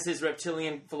his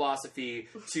reptilian philosophy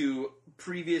to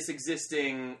previous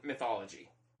existing mythology.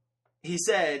 He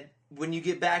said, when you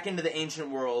get back into the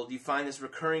ancient world, you find this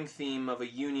recurring theme of a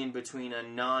union between a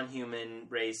non-human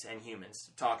race and humans,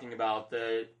 talking about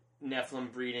the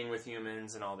Nephilim breeding with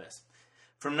humans and all this.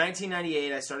 From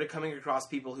 1998, I started coming across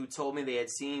people who told me they had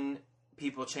seen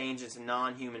people change into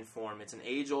non-human form. It's an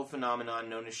age-old phenomenon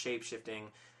known as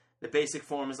shape-shifting. The basic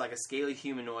form is like a scaly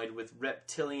humanoid with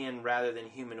reptilian rather than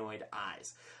humanoid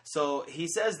eyes. So he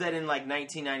says that in like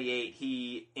 1998,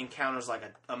 he encounters like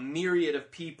a myriad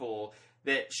of people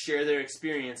that share their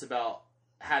experience about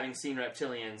having seen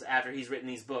reptilians after he's written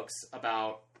these books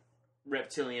about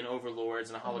reptilian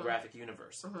overlords and a holographic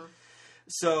universe. Mm-hmm.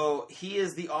 So he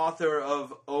is the author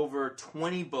of over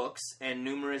 20 books and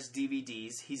numerous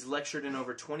DVDs. He's lectured in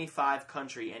over 25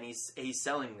 countries, and he's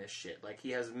selling this shit. Like,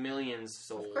 he has millions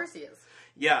sold. Of course he is.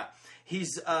 Yeah.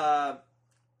 He's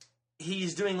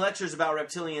doing lectures about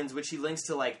reptilians, which he links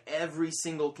to, like, every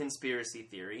single conspiracy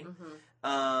theory.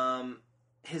 Mm-hmm.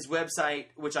 His website,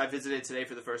 which I visited today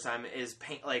for the first time, is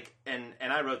and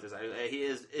I wrote this. He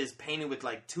is painted with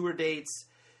like tour dates,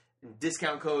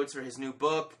 discount codes for his new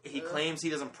book. He claims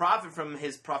he doesn't profit from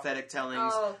his prophetic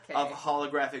tellings of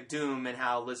holographic doom and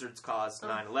how lizards caused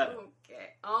 9/11.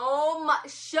 Okay. Oh my!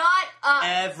 Shut up.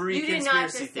 Every you conspiracy did not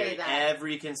just theory. say that.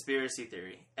 Every conspiracy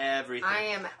theory.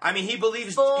 Everything. I mean, he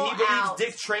believes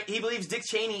he believes Dick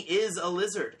Cheney is a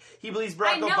lizard. He believes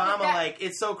Barack Obama. Like,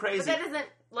 it's so crazy. But that doesn't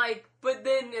like. But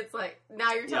then it's like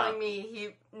now you're telling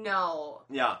me no.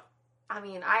 Yeah. I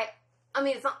mean,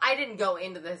 it's not, I didn't go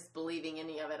into this believing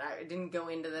any of it. I didn't go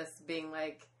into this being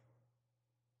like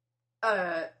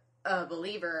a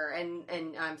believer, and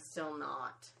I'm still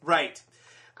not. Right.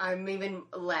 I'm even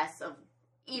less of,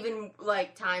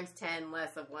 like times 10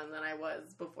 less of one than I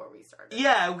was before we started.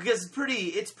 Yeah, because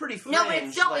it's pretty fringe. No, but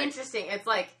it's so interesting. It's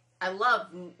like, I love,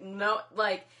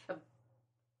 it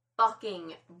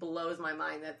fucking blows my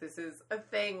mind that this is a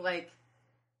thing. Like,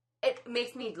 it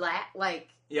makes me laugh. Like,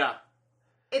 yeah.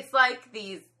 It's like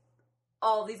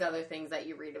all these other things that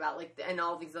you read about, like, and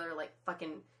all these other, like,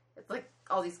 fucking, it's like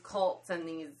all these cults and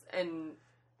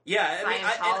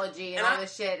Scientology and all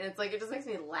this shit, and it's like, it just makes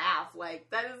me laugh. Like,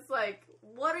 that is like,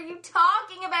 what are you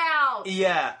talking about?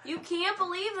 Yeah. You can't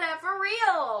believe that for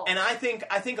real. And I think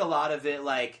a lot of it,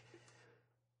 like,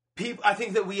 I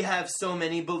think that we have so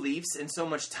many beliefs and so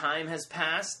much time has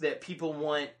passed that people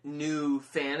want new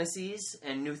fantasies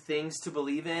and new things to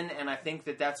believe in, and I think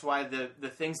that that's why the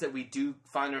things that we do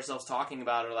find ourselves talking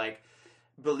about are like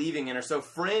believing in are so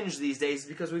fringe these days,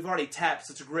 because we've already tapped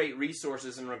such great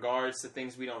resources in regards to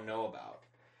things we don't know about.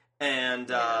 And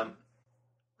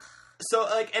so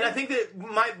like, and I think that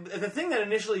the thing that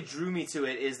initially drew me to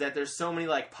it is that there's so many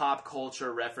like pop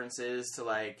culture references to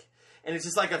like. And it's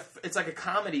just like it's like a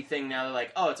comedy thing now. They're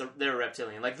like, oh, they're a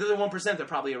reptilian. Like, they're the 1%, they're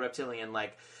probably a reptilian.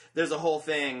 Like, there's a whole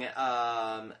thing that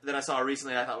I saw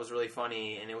recently that I thought was really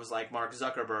funny, and it was like Mark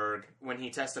Zuckerberg, when he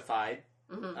testified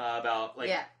about like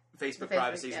Facebook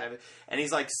privacy and everything, and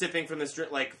he's like sipping from this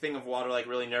like thing of water like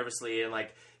really nervously, and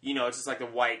like, you know, it's just like the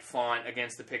white font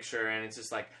against the picture, and it's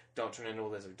just like, don't turn into a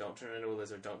lizard, don't turn into a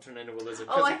lizard, don't turn into a lizard.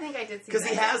 Oh, I think I did see that. Because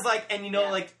he has like, and you know,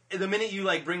 like, the minute you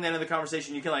like bring that into the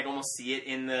conversation, you can like almost see it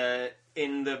in the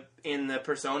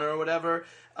persona or whatever.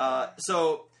 In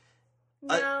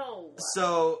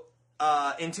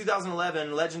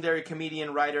 2011, legendary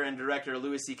comedian, writer, and director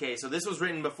Louis C.K. So this was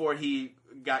written before he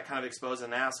got kind of exposed as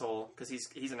an asshole, because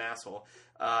he's an asshole.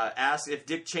 Asked if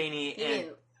Dick Cheney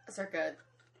circa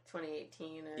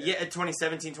 2018 or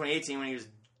 2017, 2018, when he was.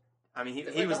 I mean,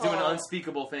 he was doing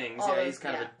unspeakable things. Yeah, he's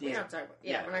kind of a. We don't talk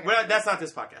about. We're not, that's not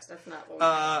this podcast. That's not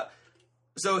what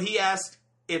so he asked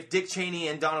if Dick Cheney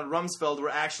and Donald Rumsfeld were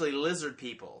actually lizard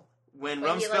people. When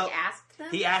Rumsfeld asked them?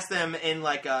 He asked them in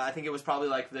like I think it was probably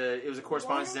like it was a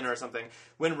correspondence dinner or something.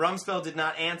 When Rumsfeld did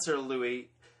not answer Louis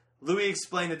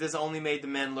explained that this only made the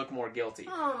men look more guilty.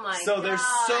 Oh my god. So there's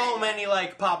so many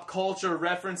like pop culture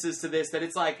references to this that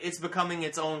it's like it's becoming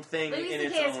its own thing Louis in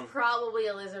its C.K. own. is probably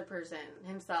a lizard person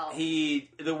himself.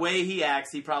 The way he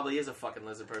acts, he probably is a fucking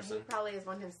lizard person. He probably is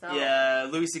one himself. Yeah,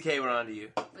 Louis C.K., we're on to you.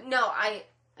 No, I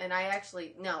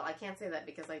can't say that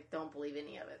because I don't believe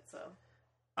any of it, so.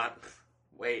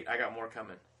 Wait, I got more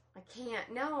coming. I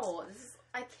can't. No,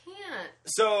 I can't.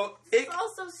 So it's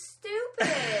all so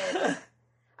stupid.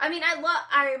 I mean,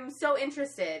 I'm so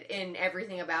interested in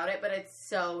everything about it, but it's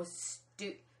so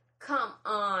Come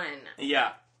on.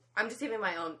 Yeah. I'm just giving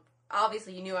my own.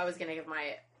 Obviously, you knew I was going to give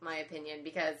my opinion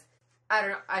because I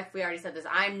don't know if we already said this.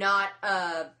 I'm not.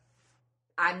 That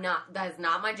is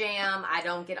not my jam.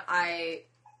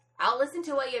 I'll listen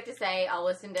to what you have to say. I'll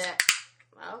listen to.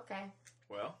 Okay.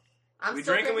 Well, I'm we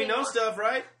still drink and we drinking know wine. stuff,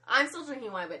 right? I'm still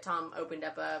drinking wine, but Tom opened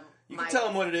up a. You can tell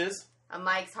him what it is. A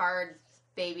Mike's Hard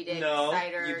Baby Dick No,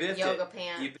 cider you biffed yoga it.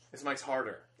 pants. It's Mike's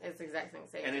Harder. It's the exact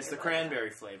same. And it's the cranberry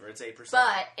flavor. It's 8%.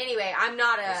 But anyway, I'm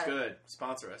not a. It's good.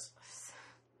 Sponsor us.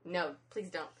 No, please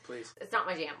don't. Please. It's not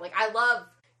my jam. Like, I love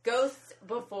ghosts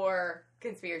before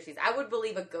conspiracies. I would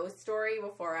believe a ghost story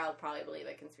before I'll probably believe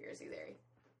a conspiracy theory.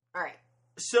 All right.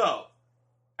 So,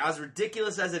 as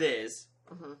ridiculous as it is,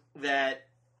 that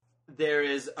there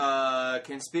is a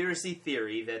conspiracy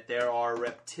theory that there are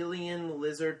reptilian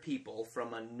lizard people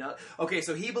from another... Okay,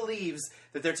 so he believes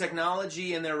that their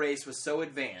technology and their race was so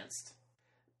advanced,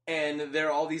 and there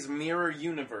are all these mirror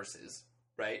universes,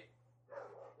 right?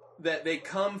 That they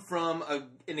come from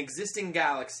an existing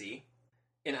galaxy,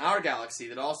 in our galaxy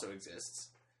that also exists,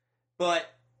 but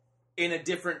in a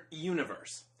different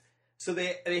universe. So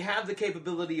they have the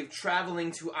capability of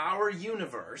traveling to our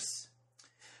universe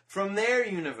from their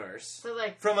universe, So,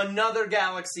 like, from another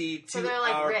galaxy to so they're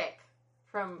like our... Rick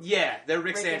from... Yeah, they're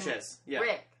Rick Rick and- Sanchez. Yeah.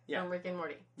 Rick Yeah. from Rick and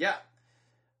Morty. Yeah.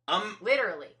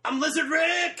 Literally. I'm Lizard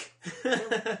Rick!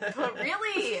 But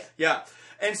really? Yeah.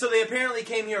 And so they apparently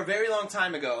came here a very long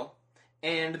time ago,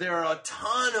 and there are a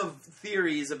ton of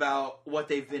theories about what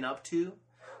they've been up to.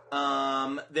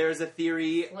 There's a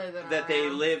theory Slithering that they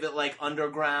around. live at, like,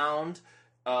 underground,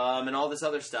 and all this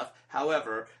other stuff.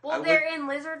 However, Well, they're in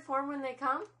lizard form when they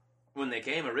come? when they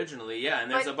came originally, yeah, and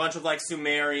there's But a bunch of, like, when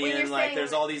Sumerian, you're like, saying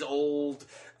there's that- all these old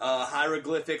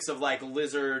hieroglyphics of, like,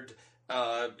 lizard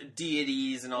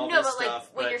deities and all No, this but, like, stuff,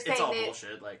 when but you're it's saying all they-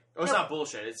 bullshit. Like, oh, it's No. not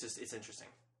bullshit. It's just it's interesting.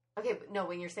 Okay, but no,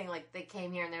 when you're saying, like, they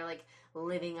came here and they're, like,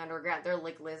 living underground, they're,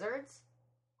 like, lizards?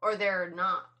 Or they're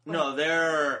not? Like, No,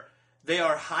 they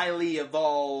are highly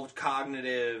evolved,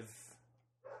 cognitive,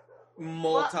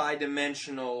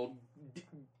 multi-dimensional,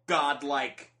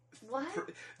 godlike. What?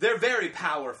 They're very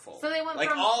powerful. So they went like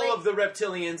from, all like- of the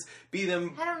reptilians, be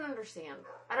them. I don't understand.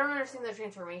 I don't understand their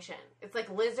transformation. It's like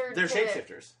lizard. They're to-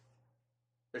 shapeshifters.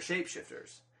 They're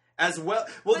shapeshifters as well.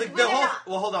 Well, But the when they're whole. not-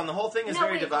 Well, hold on. The whole thing is No,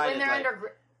 very wait, divided. When they're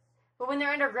like, but when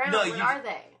they're underground, No, what you- are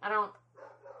they? I don't.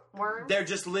 Worms? they're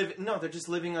just living. No, they're just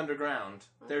living underground.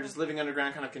 They're just living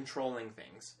underground, kind of controlling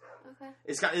things. Okay.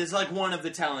 It's like one of the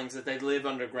tellings that they live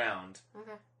underground.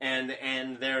 Okay.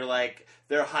 And they're like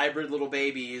their hybrid little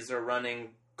babies are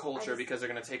running culture just- because they're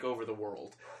going to take over the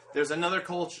world. There's another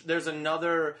culture. There's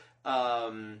another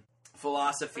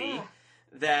philosophy Ugh.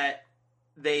 that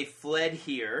they fled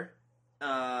here.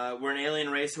 We're an alien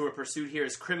race who were pursued here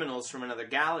as criminals from another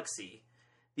galaxy.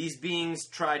 These beings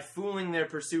tried fooling their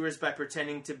pursuers by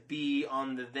pretending to be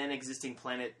on the then existing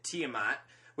planet Tiamat,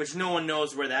 which no one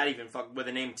knows where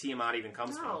the name Tiamat even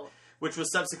comes from. No. Which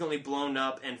was subsequently blown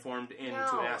up and formed into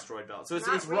No. an asteroid belt. So it's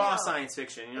Not raw real. science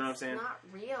fiction. You know what I'm saying? Not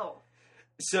real.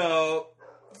 So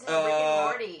This is Rick and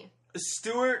Morty.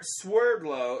 Stuart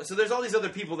Swerdlow. So there's all these other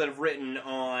people that have written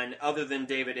on, other than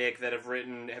David Icke, that have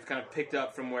kind of picked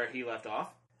up from where he left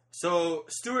off. So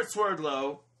Stuart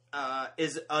Swerdlow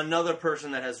is another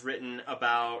person that has written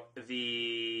about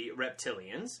the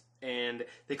reptilians, and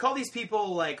they call these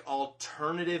people like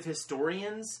alternative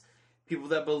historians. People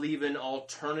that believe in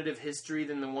alternative history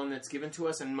than the one that's given to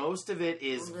us, and most of it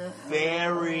is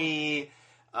very,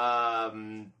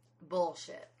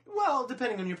 Bullshit. well,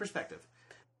 depending on your perspective.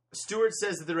 Stewart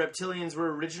says that the reptilians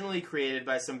were originally created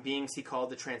by some beings he called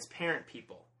the transparent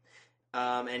people.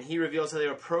 And he reveals how they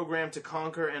were programmed to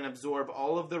conquer and absorb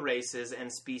all of the races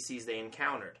and species they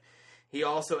encountered. He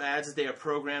also adds that they are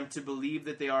programmed to believe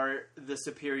that they are the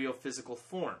superior physical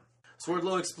form.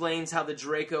 Swerdlow explains how the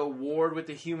Draco warred with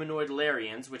the humanoid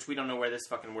Larians, which we don't know where this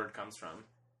fucking word comes from.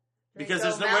 Because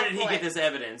Draco where did he Malfoy. get this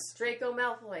evidence? Draco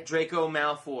Malfoy. Draco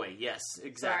Malfoy, yes,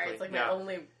 exactly. Sorry, it's like yeah. my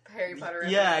only Harry Potter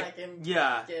reference Yeah, I can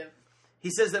yeah. give.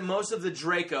 He says that most of the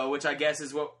Draco, which I guess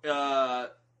is what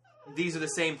these are the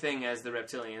same thing as the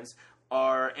reptilians,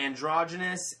 are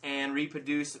androgynous and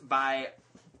reproduce by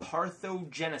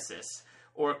parthenogenesis,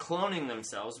 or cloning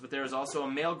themselves, but there is also a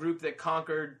male group that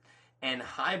conquered and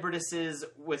hybridizes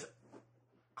with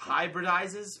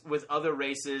other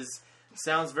races.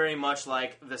 Sounds very much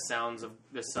like the sons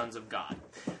of God.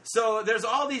 So there's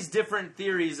all these different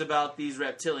theories about these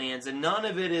reptilians, and none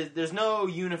of it is, there's no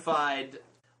unified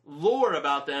lore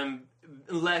about them,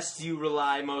 lest you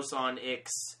rely most on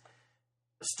Icke's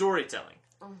storytelling.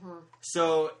 Mm-hmm.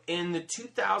 So in the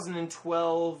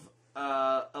 2012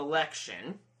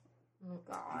 election, Oh,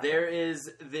 God. there is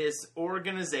this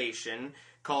organization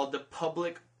called the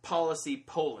Public Policy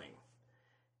Polling.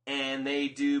 And they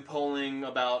do polling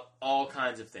about all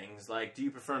kinds of things, like do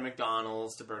you prefer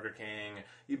McDonald's to Burger King?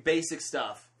 Basic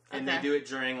stuff. And Okay. they do it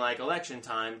during like election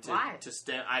time to Why?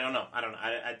 I don't know. I don't know.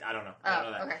 I don't know. I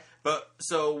don't know that. Okay. But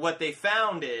so what they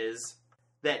found is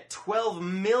that 12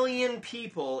 million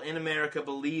people in America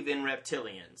believe in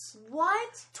reptilians.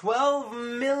 What? 12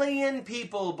 million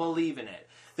people believe in it.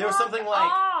 There was something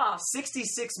like off.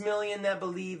 66 million that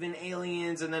believe in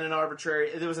aliens, and then an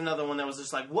arbitrary. There was another one that was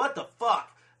just like, what the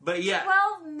fuck? But yeah,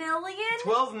 12 million?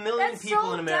 12 million That's people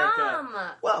so in America. Dumb.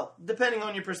 Well, depending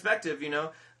on your perspective, you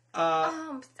know.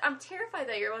 I'm terrified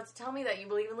that you're about to tell me that you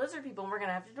believe in lizard people and we're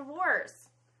gonna have to divorce.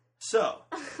 So,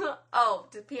 Oh,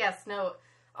 P.S. Snow,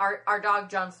 our dog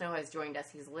Jon Snow has joined us.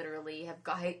 He's literally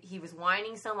he was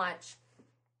whining so much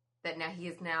that now he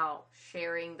is now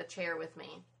sharing the chair with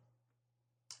me.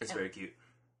 it's very cute.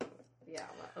 Yeah,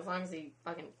 well, as long as he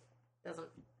fucking doesn't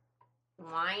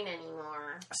whine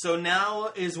anymore. So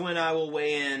now is when I will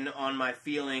weigh in on my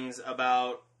feelings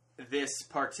about this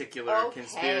particular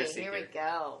conspiracy here theory. we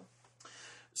go.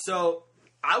 So,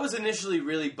 I was initially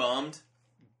really bummed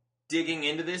digging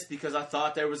into this because I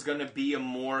thought there was going to be a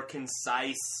more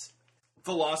concise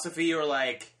philosophy, or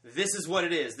like, this is what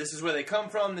it is, this is where they come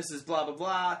from, this is blah blah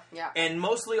blah. Yeah. And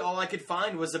mostly all I could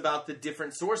find was about the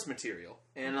different source material,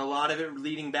 and a lot of it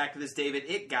leading back to this David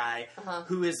Icke guy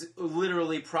who is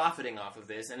literally profiting off of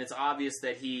this, and it's obvious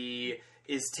that he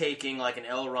is taking like an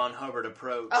L. Ron Hubbard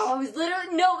approach. Oh, I was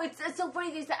literally it's so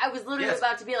funny they said I was literally Yes.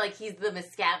 about to be like he's the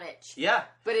Miscavige. Yeah.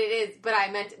 But it is but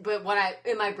when I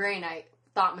in my brain I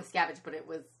thought Miscavige, but it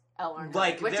was L. Ron Hubbard,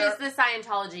 Like, which is the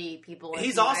Scientology people.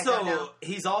 He's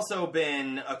also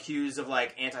been accused of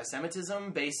like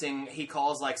anti-Semitism, he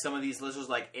calls like some of these lizards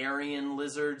like Aryan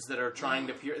lizards that are trying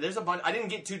to pure. There's a bunch. I didn't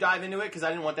get too dive into it because I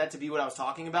didn't want that to be what I was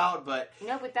talking about. But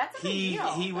No, but that's a big deal,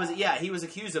 he was though. he was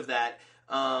accused of that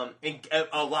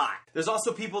a lot. There's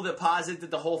also people that posit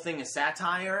that the whole thing is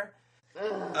satire.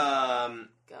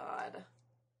 God.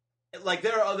 Like,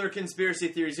 there are other conspiracy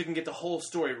theories, you can get the whole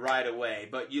story right away,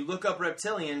 but you look up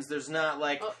reptilians, there's not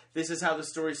like, this is how the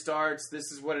story starts, this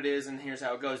is what it is, and here's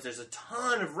how it goes. There's a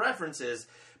ton of references,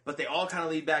 but they all kind of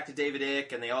lead back to David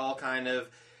Icke, and they all kind of,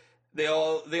 they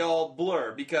all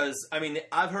blur, because, I mean,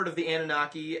 I've heard of the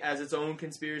Anunnaki as its own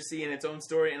conspiracy and its own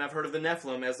story, and I've heard of the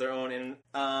Nephilim as their own,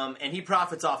 and he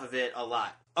profits off of it a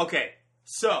lot. Okay,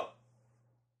 so,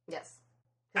 Yes.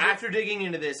 after digging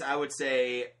into this, I would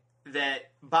say that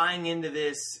buying into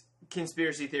this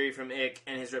conspiracy theory from Icke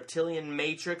and his reptilian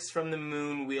matrix from the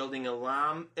moon wielding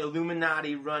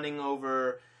Illuminati running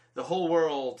over the whole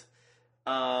world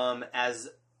as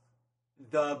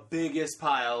the biggest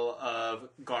pile of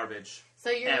garbage.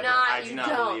 So you're ever. not. I do you not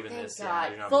don't. believe in Thank this. God. Yeah, I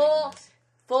do not believe in this.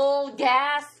 Full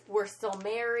gas. We're still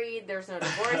married. There's no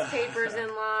divorce papers in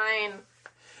line.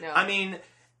 No. I mean,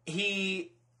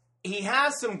 he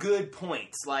has some good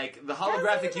points, like the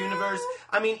holographic universe.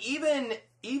 I mean,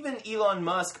 even Elon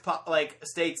Musk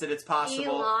states that it's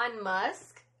possible. Elon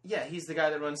Musk. Yeah, he's the guy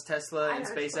that runs Tesla and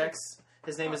heard SpaceX.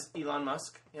 His name is Elon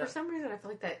Musk. Yeah. For some reason, I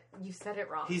feel like that you said it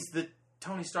wrong. He's the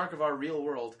Tony Stark of our real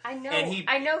world. I know. And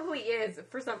I know who he is.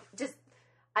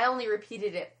 I only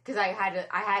repeated it because I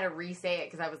had to re-say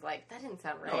it because I was like, that didn't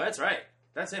sound right. Oh, that's right.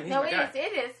 That's him. He's no, my guy.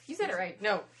 it is. You said it right.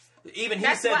 No. Even he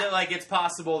That's said what- that like it's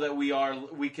possible that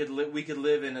we could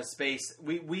live in a space.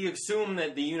 We assume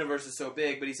that the universe is so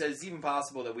big, but he says it's even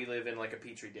possible that we live in like a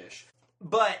petri dish.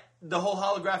 But the whole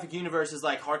holographic universe is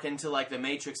like harken to like the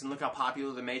Matrix, and look how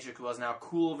popular the Matrix was, and how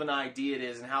cool of an idea it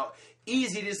is, and how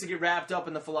easy it is to get wrapped up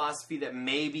in the philosophy that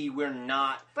maybe we're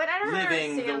not But I don't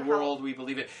living the understand world we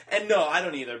believe in. And no, I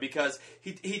don't either, because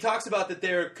he talks about that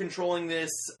they're controlling this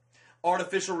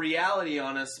artificial reality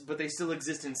on us, but they still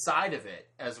exist inside of it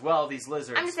as well, these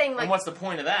lizards. I'm just saying, like, and what's the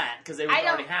point of that? Because they would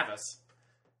already have us.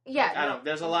 Yeah. I no. don't.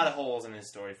 There's a lot of holes in his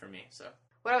story for me. So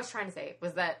What I was trying to say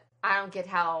was that I don't get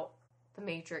how the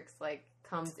Matrix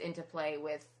comes into play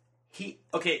with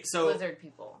so lizard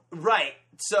people. right.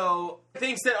 So he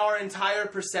thinks that our entire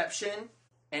perception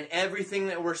and everything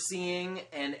that we're seeing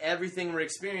and everything we're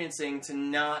experiencing to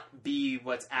not be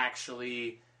what's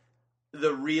actually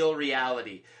the real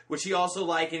reality, which he also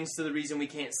likens to the reason we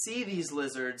can't see these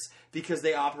lizards because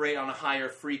they operate on a higher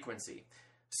frequency.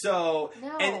 So,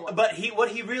 No. but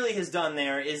what he really has done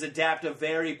there is adapt a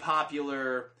very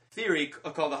popular theory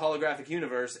called the holographic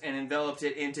universe and enveloped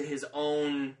it into his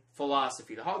own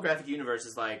philosophy. The holographic universe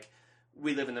is like,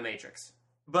 we live in the Matrix.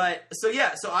 But so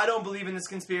I don't believe in this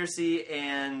conspiracy,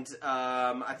 and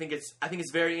I think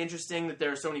it's very interesting that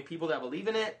there are so many people that believe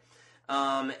in it,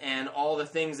 and all the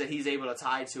things that he's able to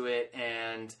tie to it,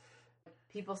 and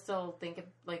people still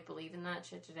believe in that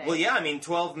shit today. Well, yeah, I mean,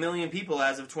 12 million people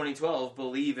as of 2012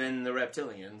 believe in the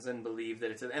reptilians and believe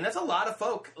that and that's a lot of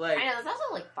folk. Like, I know, that's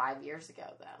also 5 years ago,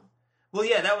 though. Well,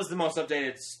 yeah, that was the most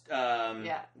updated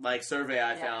survey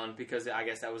I found, because I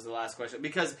guess that was the last question.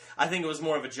 Because I think it was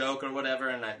more of a joke or whatever,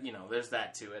 and there's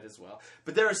that to it as well.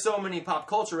 But there are so many pop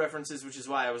culture references, which is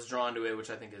why I was drawn to it, which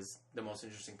I think is the most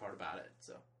interesting part about it.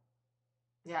 So,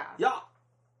 yeah. Yeah.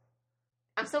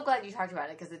 I'm so glad you talked about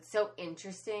it, because it's so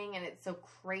interesting, and it's so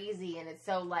crazy, and it's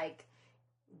so,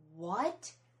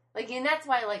 what? And that's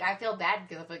why, I feel bad,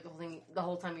 because I feel like the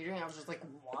whole time you're doing it, I was just like,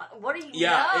 what? What are you...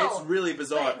 Yeah, it's really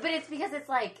bizarre. But it's because it's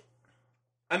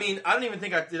I mean, I don't even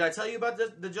think did I tell you about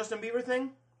the Justin Bieber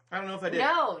thing? I don't know if I did.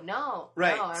 No.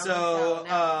 Right, no, so,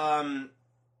 no.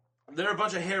 there are a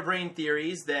bunch of harebrained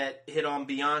theories that hit on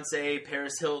Beyonce,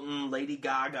 Paris Hilton, Lady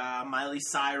Gaga, Miley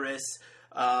Cyrus,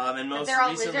 and most they're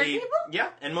all recently... lizard people? Yeah,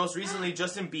 and most recently,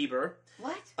 Justin Bieber.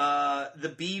 What? The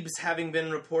Biebs having been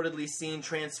reportedly seen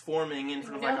transforming in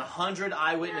front of 100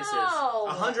 eyewitnesses. No.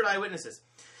 100 eyewitnesses.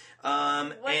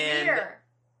 What year?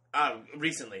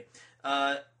 Recently.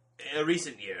 A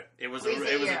recent year. It was Recent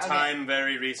a year, time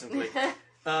very recently.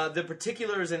 The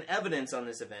particulars and evidence on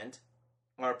this event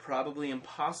are probably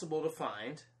impossible to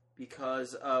find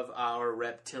because of our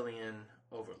reptilian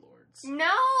overlords. No!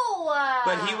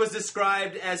 But he was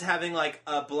described as having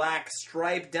a black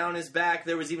stripe down his back.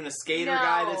 There was even a skater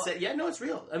guy that said, "Yeah, no, it's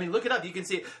real." I mean, look it up. You can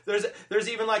see it. There's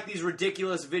even these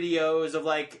ridiculous videos of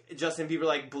Justin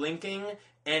Bieber blinking,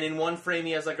 and in one frame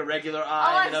he has a regular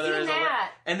eye, and another is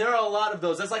and there are a lot of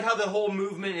those. That's how the whole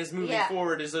movement is moving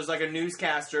forward. Is there's a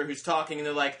newscaster who's talking, and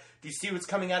they're like, "Do you see what's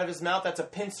coming out of his mouth? That's a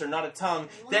pincer, not a tongue."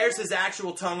 What? There's his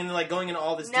actual tongue, and they're going into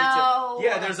all this detail.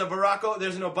 Yeah, there's an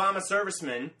Obama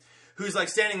serviceman who's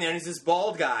standing there, and he's this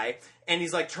bald guy, and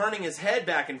he's turning his head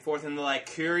back and forth in the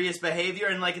curious behavior,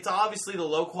 and it's obviously the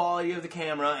low quality of the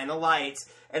camera and the lights,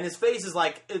 and his face is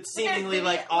it's seemingly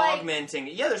augmenting.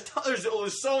 Yeah,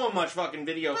 there's so much fucking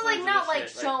video footage. But not shit.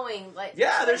 showing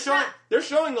yeah, they're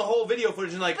showing the whole video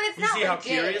footage, and you see how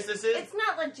curious this is. It's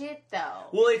not legit though.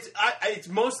 Well, it's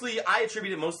mostly I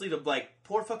attribute it mostly to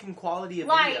poor fucking quality of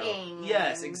lighting. Video.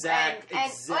 Yes, exactly.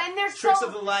 And there's tricks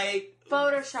of the light.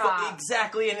 Photoshop.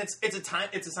 Exactly, and it's a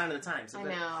sign of the times. I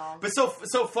know. But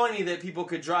so funny that people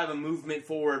could drive a movement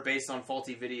forward based on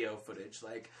faulty video footage.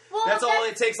 That's all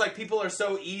it takes. People are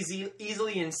so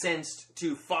easily incensed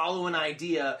to follow an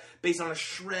idea based on a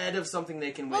shred of something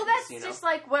they can witness. Well, that's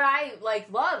just what I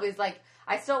love is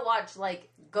I still watch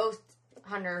ghost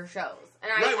hunter shows.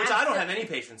 And which I don't have any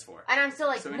patience for. And I'm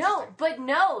still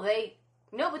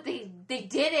they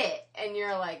did it, and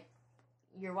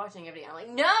you're watching everything.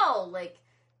 I'm no,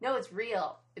 it's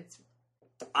real.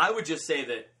 I would just say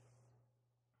that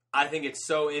I think it's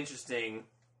so interesting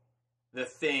the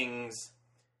things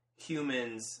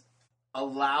humans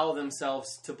allow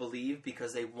themselves to believe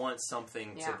because they want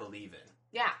something to believe in.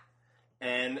 Yeah.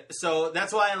 And so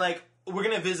that's why, we're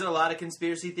going to visit a lot of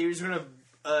conspiracy theories. We're going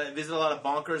to visit a lot of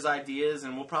bonkers ideas,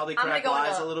 and we'll probably crack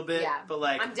wise a little bit. Yeah. But,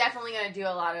 I'm definitely going to do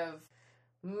a lot of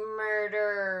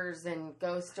murders and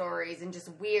ghost stories and just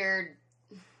weird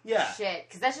shit,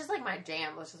 because that's just my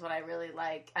jam. That's just what I really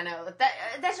like. I know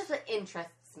that's just what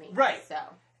interests me, right?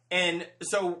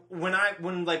 So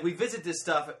when we visit this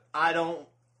stuff, I don't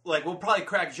we'll probably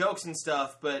crack jokes and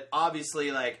stuff, but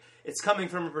obviously it's coming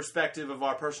from a perspective of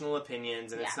our personal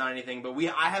opinions, and it's not anything. But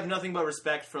I have nothing but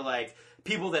respect for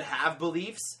people that have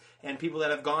beliefs and people that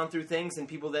have gone through things and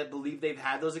people that believe they've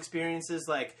had those experiences.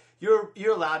 You're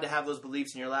allowed to have those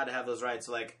beliefs and you're allowed to have those rights.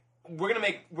 So we're gonna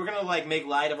make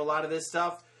light of a lot of this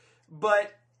stuff,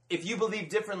 but if you believe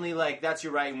differently, that's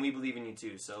your right, and we believe in you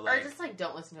too. So or just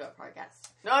don't listen to a podcast.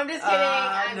 No, I'm just kidding.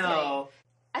 I'm no. kidding.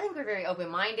 I think we're very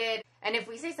open-minded, and if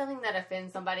we say something that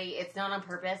offends somebody, it's not on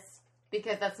purpose,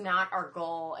 because that's not our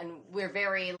goal, and we're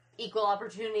very equal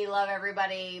opportunity, love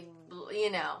everybody,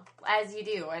 as you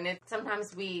do. And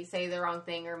sometimes we say the wrong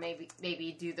thing, or maybe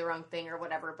do the wrong thing or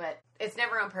whatever, but it's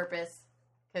never on purpose,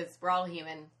 because we're all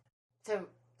human. So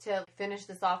to finish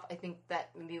this off, I think that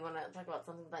maybe you want to talk about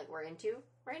something we're into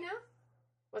right now.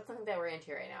 What's something that we're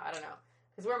into right now? I don't know.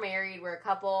 Because we're married, we're a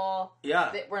couple.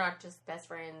 Yeah. We're not just best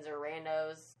friends or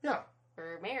randos. Yeah.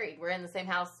 We're married. We're in the same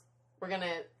house. We're going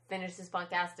to finish this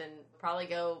podcast and probably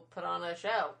go put on a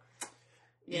show.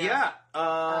 Yeah.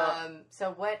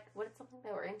 So what is something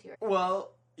that we're into?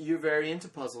 Well, you're very into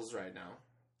puzzles right now.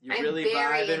 You're I'm really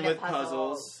very vibing into with puzzles.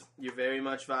 puzzles. You're very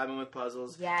much vibing with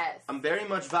puzzles. Yes. I'm very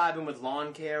much vibing with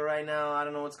lawn care right now. I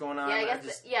don't know what's going on. Yeah, I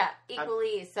guess.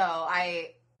 Equally. So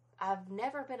I've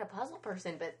never been a puzzle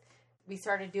person, but we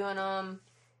started doing them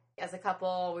as a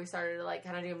couple. We started to like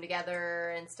kind of do them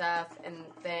together and stuff, and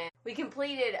then we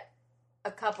completed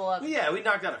a couple of Well, yeah, we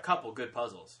knocked out a couple good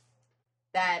puzzles.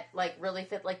 that like really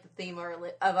fit like the theme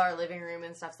of our living room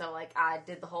and stuff. So like I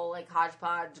did the whole like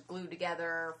hodgepodge glue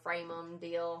together frame them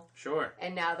deal. Sure.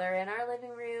 And now they're in our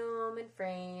living room in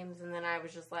frames. And then I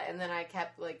was just like, and then I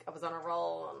kept like, I was on a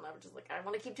roll and I was just like, I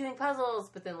want to keep doing puzzles.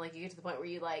 But then like you get to the point where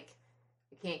you like,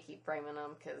 you can't keep framing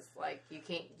them because like you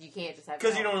can't just have.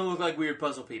 Because you don't want to look like weird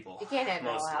puzzle people. You can't have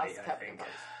your whole house covered in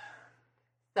puzzles.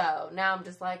 So now I'm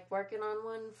just like working on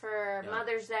one for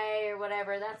Mother's Day or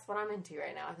whatever. That's what I'm into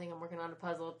right now. I think I'm working on a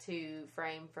puzzle to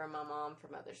frame for my mom for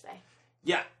Mother's Day.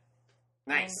 Yeah.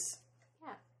 Nice.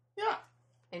 And, yeah.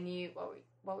 And you,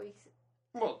 what were you?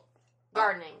 Well,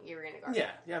 Gardening. You were into gardening.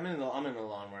 Yeah. I'm in the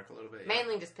lawn work a little bit. Yeah.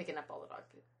 Mainly just picking up all the dog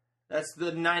poop. That's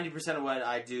the 90% of what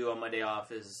I do on my day off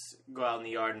is go out in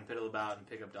the yard and piddle about and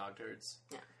pick up dog turds.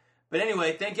 Yeah. But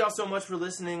anyway, thank y'all so much for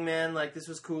listening, man. Like, this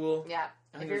was cool. Yeah.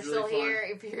 If you're still here,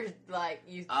 if you're, like,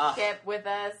 you kept with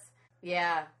us,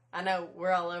 yeah. I know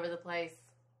we're all over the place.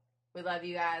 We love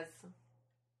you guys.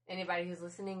 Anybody who's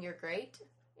listening, you're great.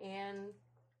 And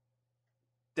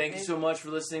thank you so much for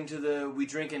listening to the We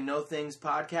Drink and Know Things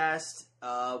podcast.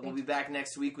 We'll be back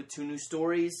next week with 2 new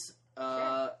stories.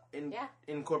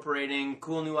 Incorporating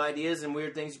cool new ideas and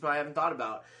weird things you probably haven't thought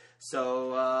about.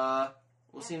 So,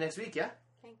 we'll see you next week, yeah?